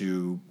wanted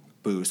to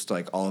boost,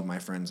 like all of my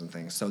friends and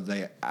things. So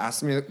they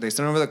asked me, they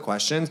sent over the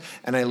questions,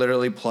 and I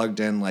literally plugged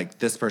in like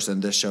this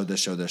person, this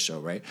show,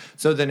 right?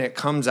 So then it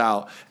comes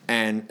out,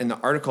 and in the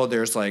article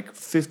there's like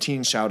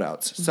 15 shout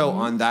outs. So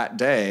on that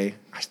day,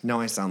 I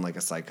know I sound like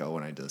a psycho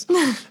when I do this.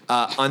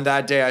 On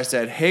that day, I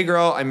said, hey,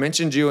 girl, I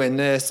mentioned you in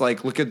this.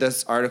 Like, look at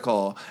this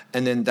article.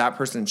 And then that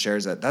person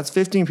shares it. That's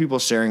 15 people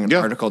sharing an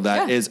article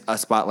that is a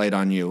spotlight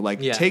on you. Like,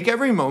 take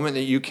every moment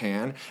that you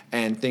can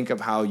and think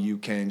of how you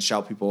can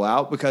shout people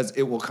out, because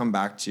it will come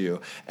back to you.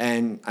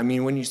 And, I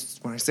mean, when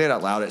I say it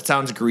out loud, it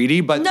sounds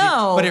greedy, but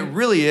but it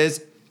really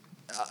is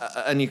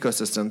an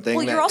ecosystem thing.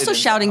 Well, you're also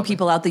shouting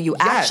people out that you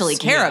actually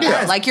care about.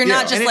 Yes, like, you're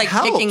not just like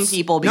picking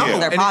people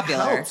because they're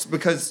popular. It helps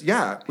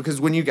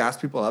because when you gas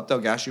people up, they'll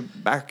gas you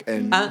back.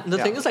 And the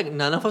thing is, like,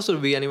 none of us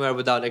would be anywhere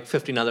without like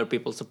 15 other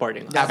people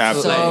supporting us.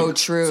 Absolutely. So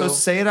true. So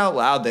say it out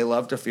loud. They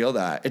love to feel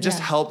that. It just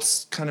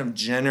helps kind of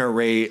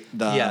generate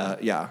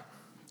the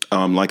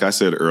like I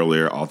said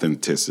earlier,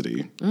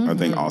 authenticity. I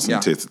think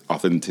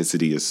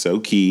authenticity is so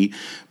key,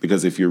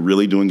 because if you're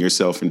really doing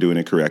yourself and doing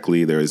it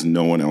correctly, there is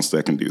no one else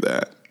that can do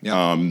that.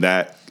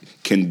 That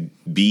can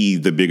be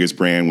the biggest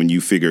brand when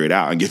you figure it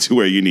out and get to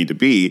where you need to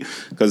be,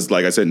 because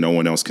like I said, no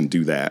one else can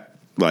do that.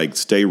 Like,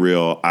 stay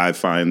real. I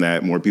find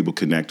that more people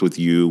connect with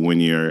you when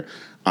you're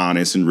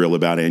honest and real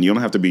about it, and you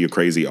don't have to be a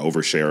crazy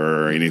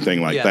oversharer or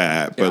anything like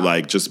that, but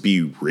like, just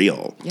be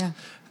real.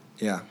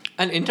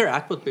 And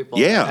interact with people.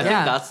 Yeah. I think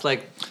that's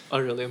like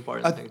a really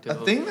important thing too. A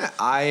thing that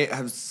I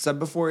have said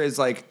before is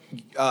like,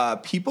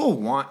 people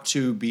want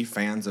to be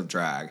fans of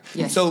drag.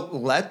 Yes. So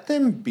let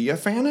them be a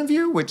fan of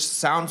you, which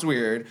sounds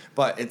weird,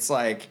 but it's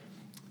like,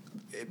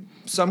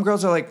 some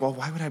girls are like, well,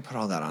 why would I put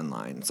all that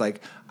online? It's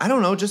like, I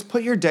don't know, just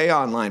put your day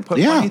online. Put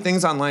funny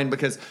things online,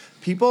 because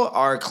people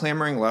are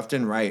clamoring left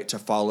and right to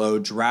follow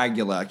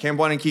Dragula,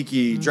 Camp1 and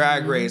Kiki,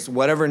 Drag Race,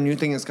 whatever new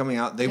thing is coming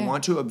out. They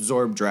want to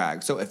absorb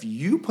drag. So if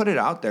you put it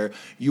out there,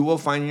 you will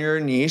find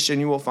your niche and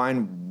you will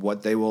find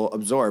what they will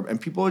absorb.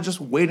 And people are just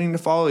waiting to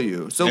follow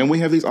you. So, and we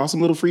have these awesome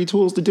little free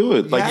tools to do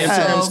it, like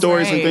Instagram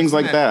stories and things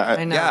like that.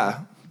 I know. Yeah.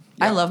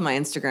 I love my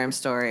Instagram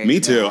story.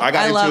 Me too. I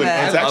got into it.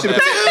 It's actually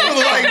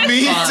like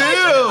me too.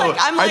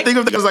 I think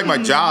of it as like my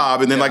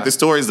job, and then like the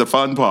story is the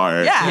fun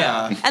part.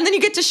 Yeah. And then you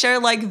get to share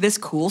like this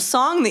cool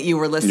song that you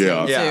were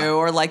listening to,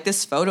 or like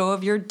this photo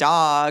of your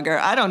dog, or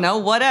I don't know,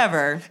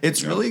 whatever.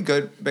 It's really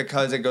good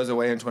because it goes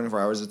away in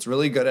 24 hours. It's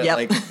really good at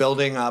like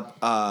building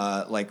up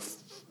the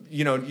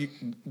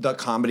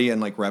comedy and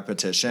like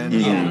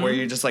repetition, where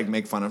you just like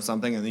make fun of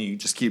something and then you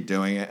just keep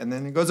doing it and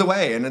then it goes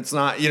away, and it's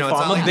not, it's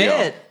not like a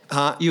bit.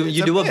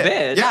 You do a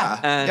bit.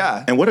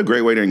 Yeah. And what a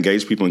great way to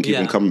engage people and keep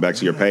them coming back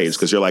to your page,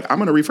 because you're like, I'm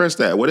going to refresh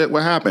that. What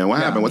happened? What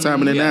happened? What's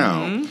happening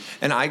now?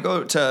 And I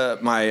go to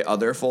my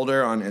other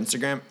folder on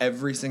Instagram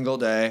every single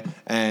day,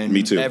 and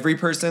me too. Every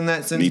person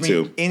that sends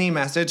me any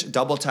message,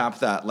 double tap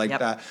that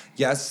that.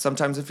 Yes,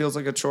 sometimes it feels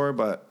like a chore,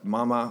 but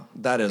mama,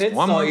 that is it's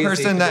one more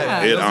person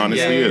that it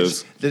honestly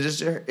is.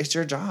 It's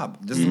your job.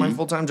 This is my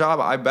full-time job.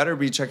 I better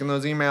be checking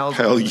those emails.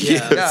 Hell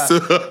yes.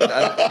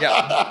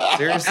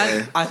 Seriously.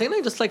 And I think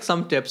like just like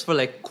some tips for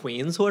like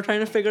queens who are trying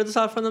to figure this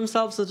out for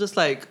themselves. So just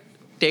like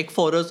take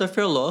photos of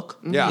your look.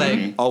 Yeah.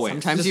 Like always.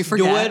 Sometimes you do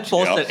forget. it,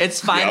 post it.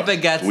 It's fine if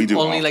it gets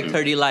only like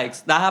 30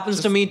 likes. That happens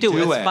to me too.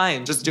 It's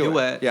fine. Just do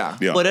it. Yeah.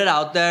 Put it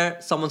out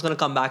there. Someone's gonna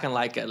come back and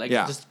like it. Like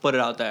just put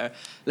it out there.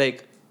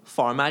 Like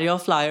format your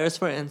flyers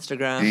for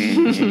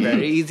Instagram.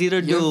 Very easy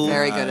to do. You're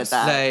very good at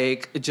that.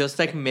 Like just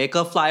like make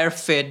a flyer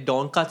fit.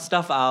 Don't cut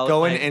stuff out.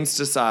 Go in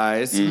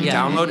InstaSize.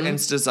 Download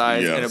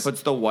InstaSize, and it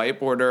puts the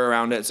white border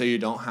around it so you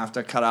don't have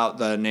to cut out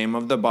the name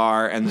of the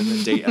bar and then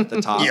the date at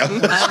the top.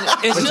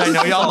 Which I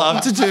know y'all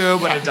love to do,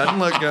 but it doesn't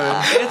look good.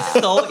 It's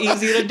so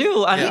easy to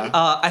do. And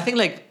I think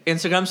like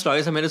Instagram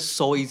stories, I made it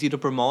so easy to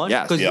promote.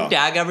 Because you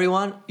tag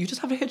everyone, you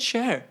just have to hit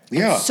share.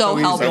 Yeah. So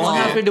helpful. You don't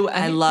have to do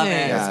anything. I love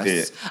it.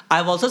 Yes.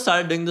 I've also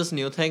started doing this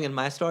new thing in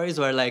my stories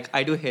where like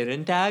I do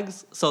hidden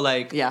tags. So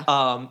like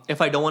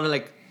if I don't want to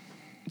like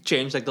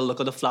change like the look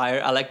of the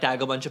flyer, I like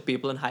tag a bunch of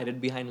people and hide it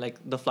behind like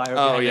the flyer.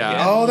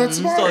 Oh, that's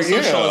smart. So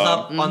it shows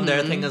up on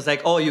their thing as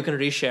like, oh, you can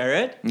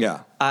reshare it.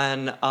 Yeah.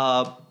 And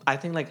I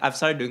think like I've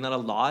started doing that a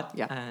lot.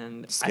 Yeah.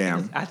 And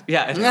scam. I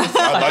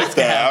like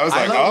that. I was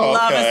like,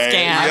 love a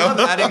scam. I love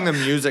adding the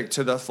music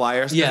to the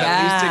flyers. Yeah.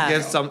 At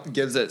least it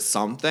gives it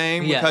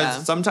something.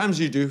 Because sometimes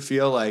you do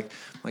feel like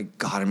like,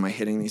 God, am I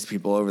hitting these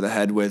people over the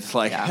head with,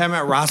 like, I'm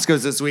at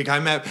Roscoe's this week,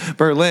 I'm at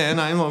Berlin,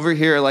 I'm over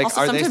here. Like,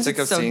 Also, are they sometimes sick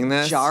of it's so seeing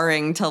this?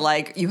 jarring to,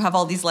 like, you have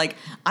all these, like,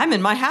 I'm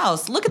in my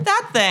house, look at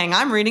that thing,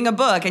 I'm reading a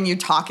book, and you're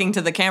talking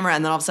to the camera,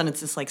 and then all of a sudden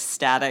it's this, like,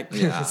 static,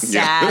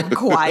 sad,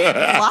 quiet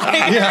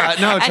flyer. Yeah,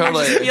 no, totally. And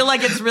I just feel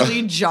like it's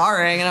really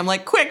jarring, and I'm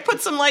like, quick,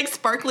 put some, like,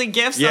 sparkly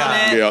GIFs on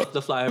it, Yeah.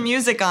 The flyer.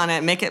 music on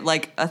it, make it,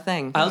 like, a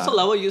thing. I also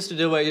love what you used to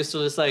do, where you used to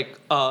just like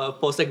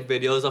post like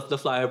videos of the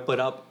flyer put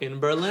up in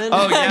Berlin.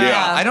 Oh, yeah.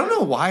 Yeah. I don't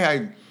know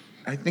why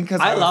I think because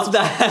I love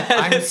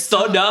that. It's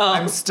so dumb.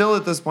 I'm still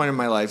at this point in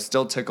my life,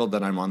 still tickled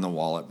that I'm on the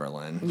wall at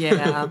Berlin.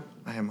 Yeah.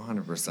 I am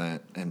 100%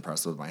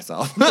 impressed with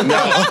myself. Like,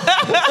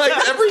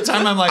 every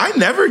time I'm like, I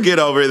never get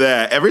over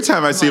that. Every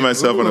time I see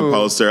myself on a ooh.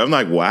 poster, I'm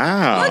like,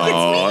 wow. Look,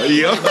 it's me.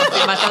 Yeah.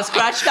 You must have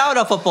scratched out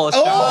of a poster.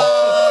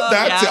 Oh,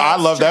 that's, Yeah, I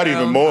love that true.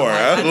 even more. I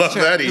That's love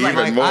true. that You're even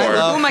like, more.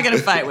 I Who am I going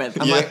to fight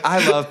with? I'm like,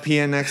 I love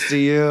peeing next to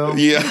you.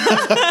 Yeah.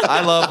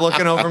 I love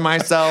looking over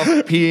myself,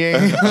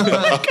 peeing.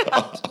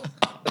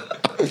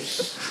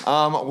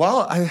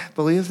 Well, I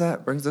believe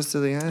that brings us to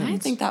the end. I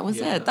think that was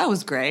it. That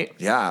was great.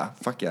 Yeah,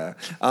 fuck yeah.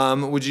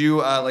 Would you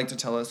like to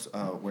tell us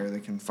where they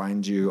can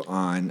find you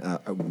on?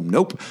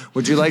 Nope.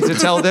 Would you like to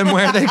tell them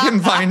where they can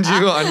find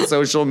you on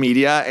social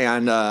media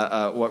and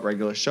what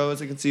regular shows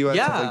they can see you at,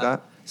 stuff like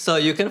that? So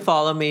you can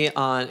follow me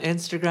on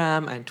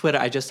Instagram and Twitter.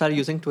 I just started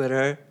using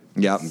Twitter.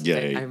 Yep.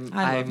 Yay. I'm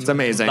It's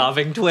amazing.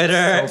 loving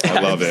Twitter. I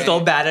love I'm it. so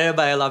bad at it,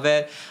 but I love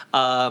it.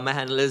 My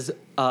handle is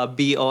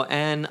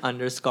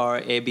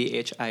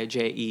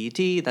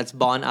BON_ABHIJEET. That's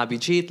Bon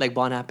Abhijeet, like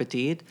Bon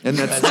Appetit. And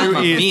that's my two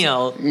E's.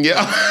 meal.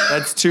 Yeah.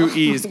 That's 2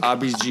 E's.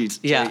 Abhijeet.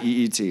 Yeah.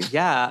 J-E-E-T.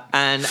 Yeah,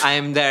 and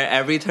I'm there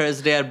every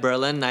Thursday at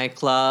Berlin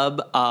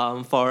nightclub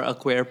for a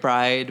queer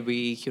pride.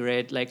 We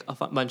curate like a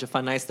bunch of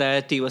fun nights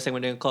there. T was saying we're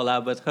doing a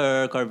collab with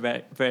her, or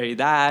very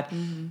that.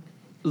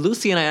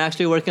 Lucy and I are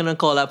actually working on a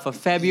collab for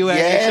February.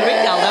 Yeah. Should we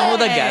tell them who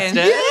the guest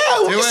is?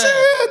 Yeah, we Do it.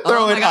 should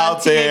throw Oh my it God,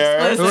 out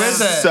there. Who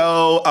is it?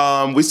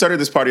 So we started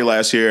this party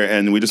last year,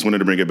 and we just wanted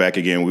to bring it back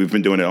again. We've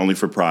been doing it only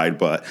for Pride,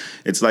 but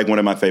it's like one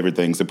of my favorite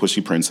things, the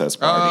Pushy Princess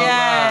Party.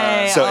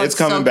 Yay. So Oh, it's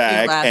coming cute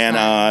back, last and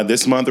time.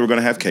 this month we're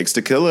gonna have Cakes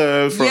to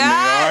Killer from New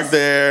Yes. York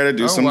there to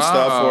do some wow.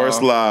 stuff for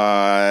us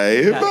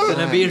live. That's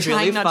gonna be really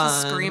Trying not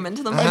fun. to scream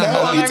into the know,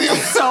 microphone. me I'm too.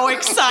 so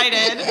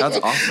excited. That's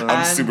awesome. I'm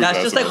And super that's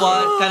jazzed just like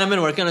about what kind of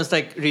been working on, is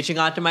like reaching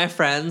out to my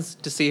friends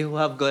to see who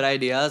have good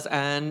ideas,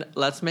 and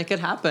let's make it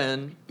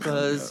happen,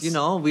 because you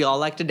know, we all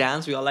like to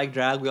dance, we all like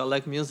drag, we all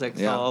like music,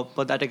 so Yeah.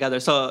 put that together.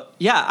 So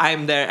yeah,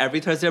 I'm there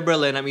every Thursday in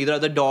Berlin. I'm either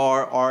at the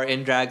door or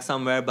in drag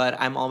somewhere, but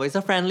I'm always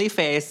a friendly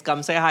face.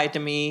 Come say hi to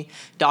me,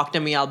 talk to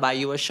me, I'll buy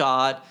you a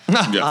shot.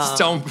 Yes.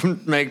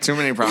 Don't make too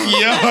many promises.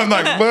 Yeah, I'm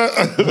like, but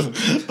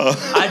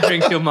I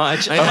drink too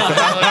much. Maybe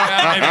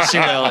she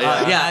will.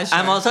 Yeah. Yeah, sure.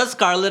 I'm also at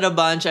Scarlet a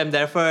bunch. I'm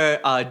there for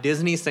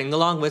Disney sing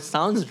along, which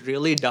sounds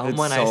really dumb It's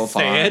when so I say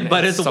fun. it,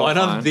 but it's So one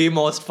fun. of the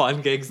most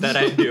fun gigs that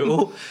I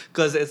do,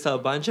 because it's a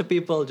bunch of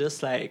people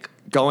just like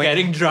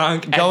getting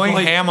drunk, and Going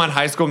ham on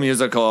High School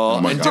Musical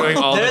my and God. doing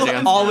all the There's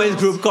dance. always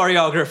group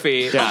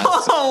choreography. Yeah.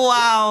 Oh,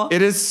 wow.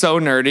 It is so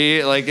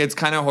nerdy. Like, it's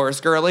kind of horse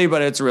girly,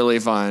 but it's really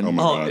fun. Oh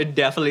my Oh, God. it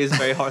definitely is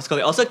very horse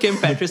color. Also, Kim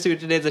Petras here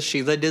today that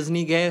she's a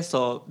Disney gay,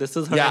 so this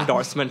is her Yeah.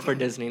 endorsement for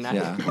Disney now.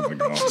 Yeah. oh my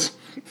gosh.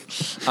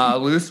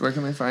 Luce, where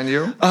can we find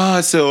you?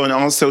 So on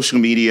all social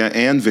media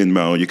and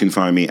Venmo, you can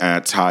find me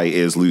at Ty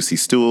is Lucy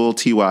Stoole,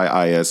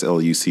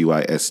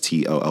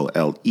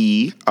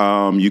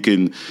 TYISLUCYSTOOLE. You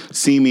can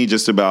see me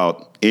just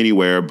about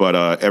anywhere, but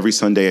every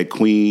Sunday at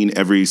Queen,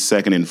 every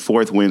second and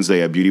fourth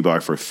Wednesday at Beauty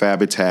Bar for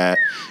Fabitat,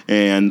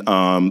 and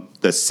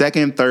the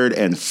second, third,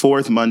 and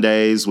fourth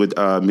Mondays with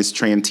Miss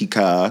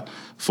Trantica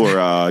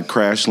for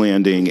Crash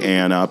Landing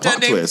and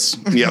Plot Twist.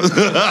 Yeah.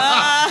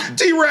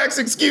 T-Rex,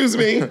 excuse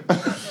me.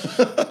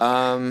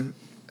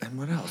 And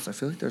what else? I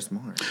feel like there's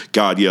more.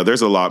 God, yeah,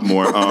 there's a lot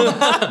more.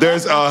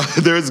 There's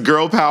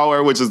Girl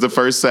Power, which is the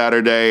first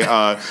Saturday.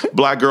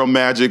 Black Girl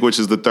Magic, which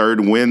is the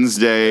third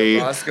Wednesday.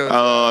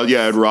 Roscoe's.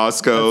 Yeah, at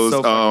Roscoe's.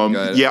 That's so fucking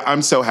good. Yeah,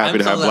 I'm so happy I'm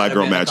to so have glad Black to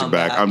Girl be able to Magic come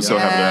back. back. I'm so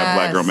happy to have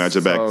Black Girl Yes.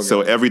 Magic back. So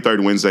So good. every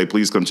third Wednesday,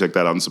 please come check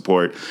that out and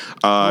support.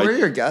 Who are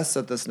your guests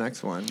at this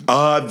next one?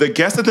 The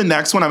guest at the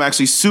next one, I'm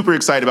actually super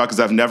excited about because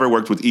I've never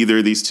worked with either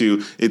of these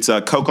two. It's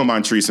Coco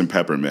Montrese and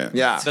Peppermint.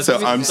 Yeah. That's So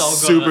gonna be I'm so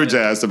super good.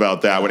 jazzed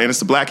about that one. And it's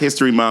the Black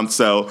History Month.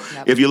 So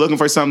if you're looking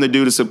for something to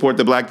do to support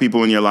the Black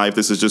people in your life,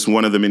 this is just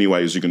one of the many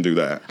ways you can do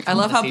that. I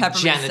love how See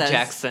Peppermint Janet says,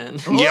 Jackson.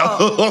 Yeah.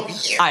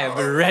 I am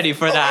ready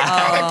for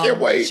that. I can't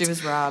wait. She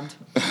was robbed.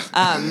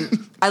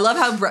 I love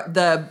how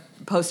the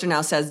poster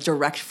now says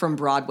direct from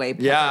Broadway.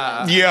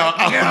 Yeah. Yeah,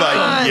 I'm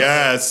like,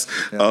 yes.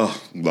 Oh,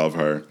 love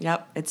her.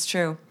 Yep, it's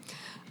true.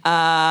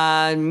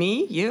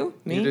 Me, you,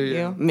 me, You do you.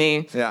 you,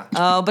 me. Yeah.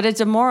 Oh, but it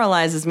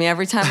demoralizes me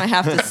every time I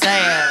have to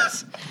say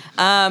it.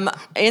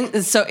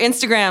 So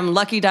Instagram,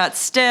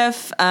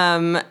 lucky.stiff,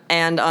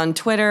 and on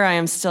Twitter, I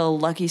am still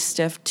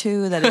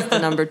luckystiff2. That is the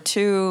number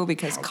 2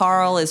 because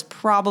Carl is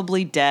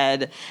probably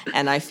dead,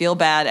 and I feel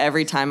bad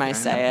every time I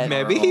say it.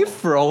 Maybe he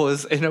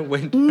froze in a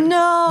winter.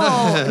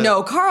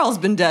 No, Carl's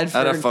been dead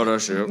At a for photo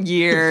shoot.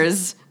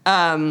 years.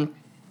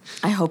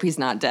 I hope he's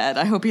not dead.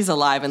 I hope he's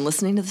alive and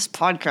listening to this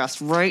podcast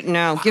right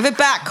now. Give it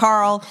back,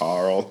 Carl.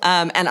 Carl.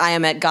 And I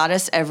am at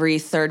Goddess every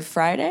third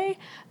Friday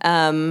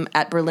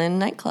at Berlin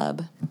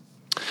Nightclub.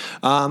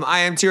 I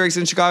am T-Rex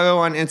in Chicago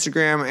on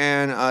Instagram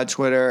and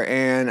Twitter,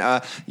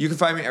 and you can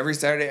find me every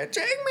Saturday at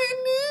Drag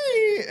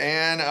Matinee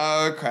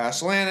and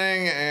Crash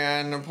Landing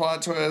and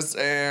Plot Twist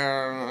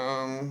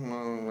and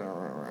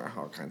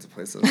all kinds of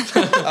places.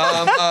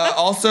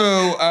 Also,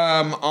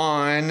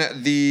 on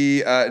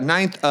the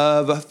 9th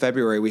of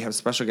February, we have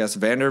special guest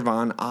Vander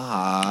Von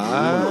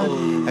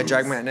Ah at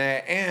Drag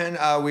Matinee,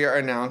 and we are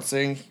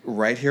announcing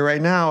right here,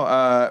 right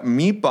now,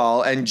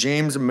 Meatball and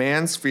James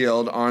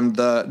Mansfield on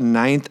the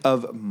 9th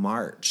of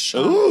March.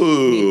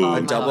 Ooh.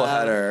 A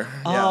doubleheader.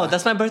 Oh,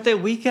 that's my birthday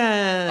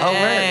weekend. Oh,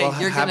 right.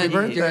 Well, you're happy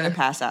birthday. You're gonna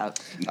pass out.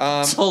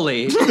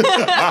 Fully.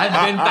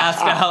 I've been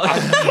passed out.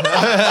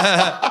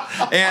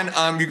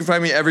 And you can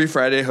find me every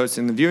Friday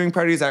hosting the viewing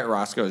parties at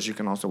Roscoe's. You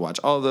can also watch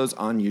all of those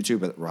on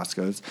YouTube at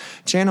Roscoe's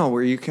channel,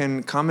 where you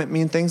can comment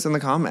mean things in the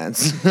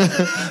comments.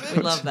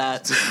 We love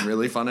that. It's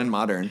really fun and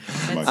modern.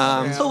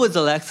 So was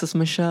Alexis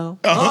Michelle.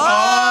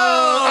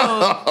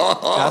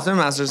 Jasmine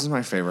Masters is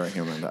my favorite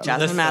human. Though.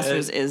 Jasmine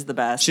Masters is the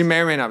best. She may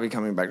or may not be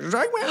coming back to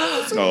Drag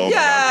Matinee. Oh,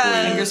 Yeah. my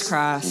God, Fingers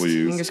crossed.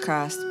 Please. Fingers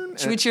crossed.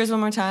 Should we cheers one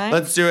more time?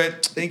 Let's do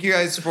it. Thank you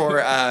guys for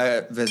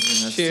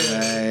visiting us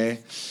today.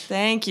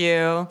 Thank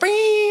you.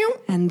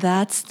 And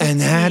that's the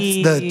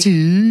tea.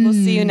 tea. We'll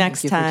see you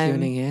next Thank you for time.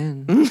 tuning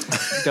in.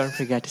 Don't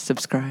forget to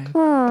subscribe.